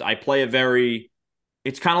brackets. I play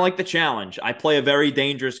it's kind of like the challenge. I play a very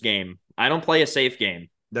dangerous game. I don't play a safe game.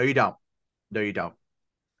 No, you don't.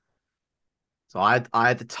 So I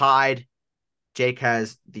had the Tide. Jake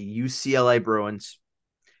has the UCLA Bruins.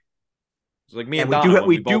 It's like me and Donna.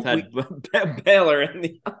 We both had Baylor in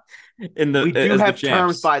the. We do have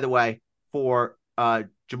terms, by the way, for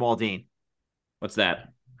Jamal Dean. What's that?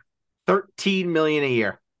 $13 million a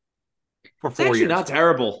year for 4 years. Not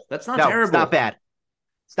terrible. That's not terrible. It's not bad.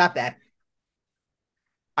 It's not bad.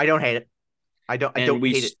 I don't hate it. I don't hate it.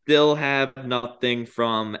 We still have nothing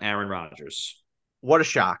from Aaron Rodgers. What a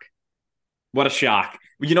shock. What a shock.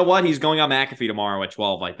 You know what? He's going on McAfee tomorrow at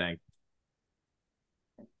 12, I think.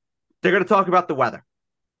 They're going to talk about the weather.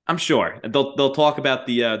 I'm sure. They'll talk about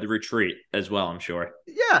the retreat as well, I'm sure.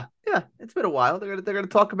 Yeah. It's been a while. They're going to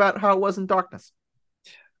talk about how it was in darkness.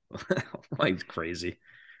 Like crazy.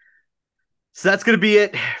 So that's going to be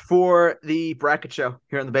it for the bracket show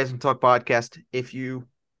here on the Basement Talk podcast. If you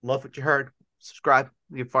love what you heard, subscribe,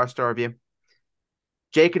 leave a 5-star review.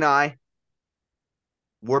 Jake and I,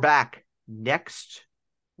 we're back next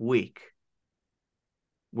week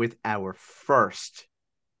with our first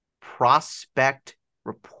prospect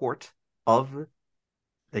report of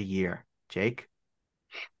the year. Jake,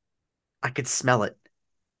 I could smell it.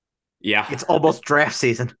 Yeah. It's almost draft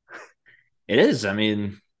season. It is. I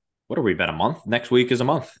mean, what are we, about a month? Next week is a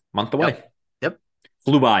month away. Yep.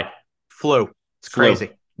 Flew by. It's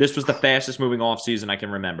crazy. This was the fastest moving off season I can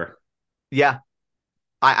remember. Yeah.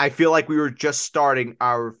 I feel like we were just starting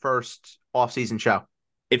our first off-season show.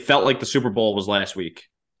 It felt like the Super Bowl was last week,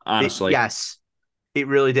 honestly. Yes, it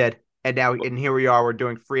really did. And here we are. We're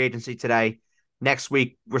doing free agency today. Next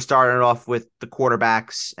week, we're starting it off with the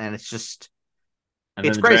quarterbacks, and it's just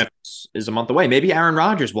it's the crazy. Draft is a month away. Maybe Aaron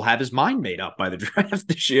Rodgers will have his mind made up by the draft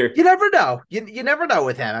this year. You never know. You never know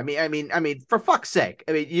with him. I mean, for fuck's sake.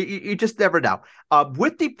 I mean, you just never know.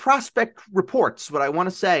 With the prospect reports, what I want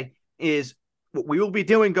to say is what we will be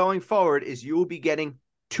doing going forward is you will be getting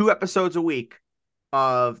 2 episodes a week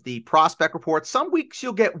of the prospect report. Some weeks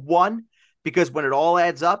you'll get 1 because when it all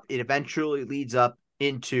adds up, it eventually leads up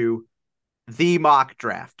into the mock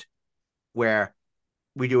draft, where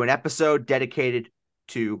we do an episode dedicated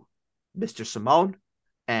to Mr. Simone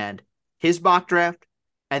and his mock draft,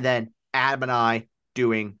 and then Adam and I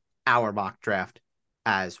doing our mock draft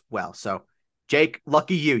as well. So, Jake,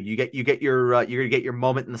 lucky you. You get your you're gonna get your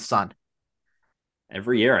moment in the sun.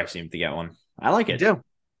 Every year I seem to get one. I like it.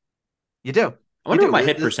 You do. I wonder what my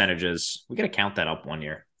hit percentage is. We got to count that up one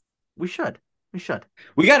year. We should. We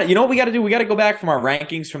got to, you know what we got to do? We got to go back from our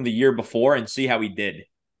rankings from the year before and see how we did.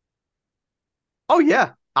 Oh,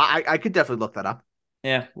 yeah. I could definitely look that up.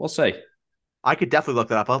 Yeah, we'll see. I could definitely look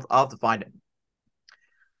that up. I'll have to find it.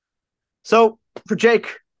 So, for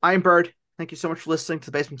Jake, I am Bird. Thank you so much for listening to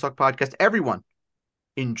the Basement Talk podcast. Everyone,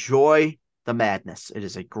 enjoy the madness. It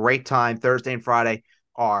is a great time. Thursday and Friday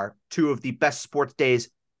are 2 of the best sports days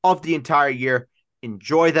of the entire year.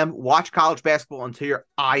 Enjoy them. Watch college basketball until your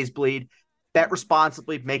eyes bleed. Bet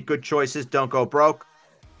responsibly. Make good choices. Don't go broke.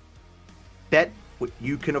 Bet what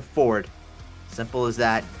you can afford. Simple as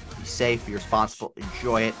that. Be safe. Be responsible.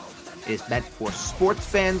 Enjoy it. It is meant for sports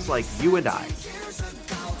fans like you and I.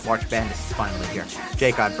 March Madness is finally here.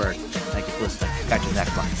 Jake on Bird. Thank you for listening. Catch you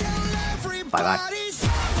next one. Bye-bye.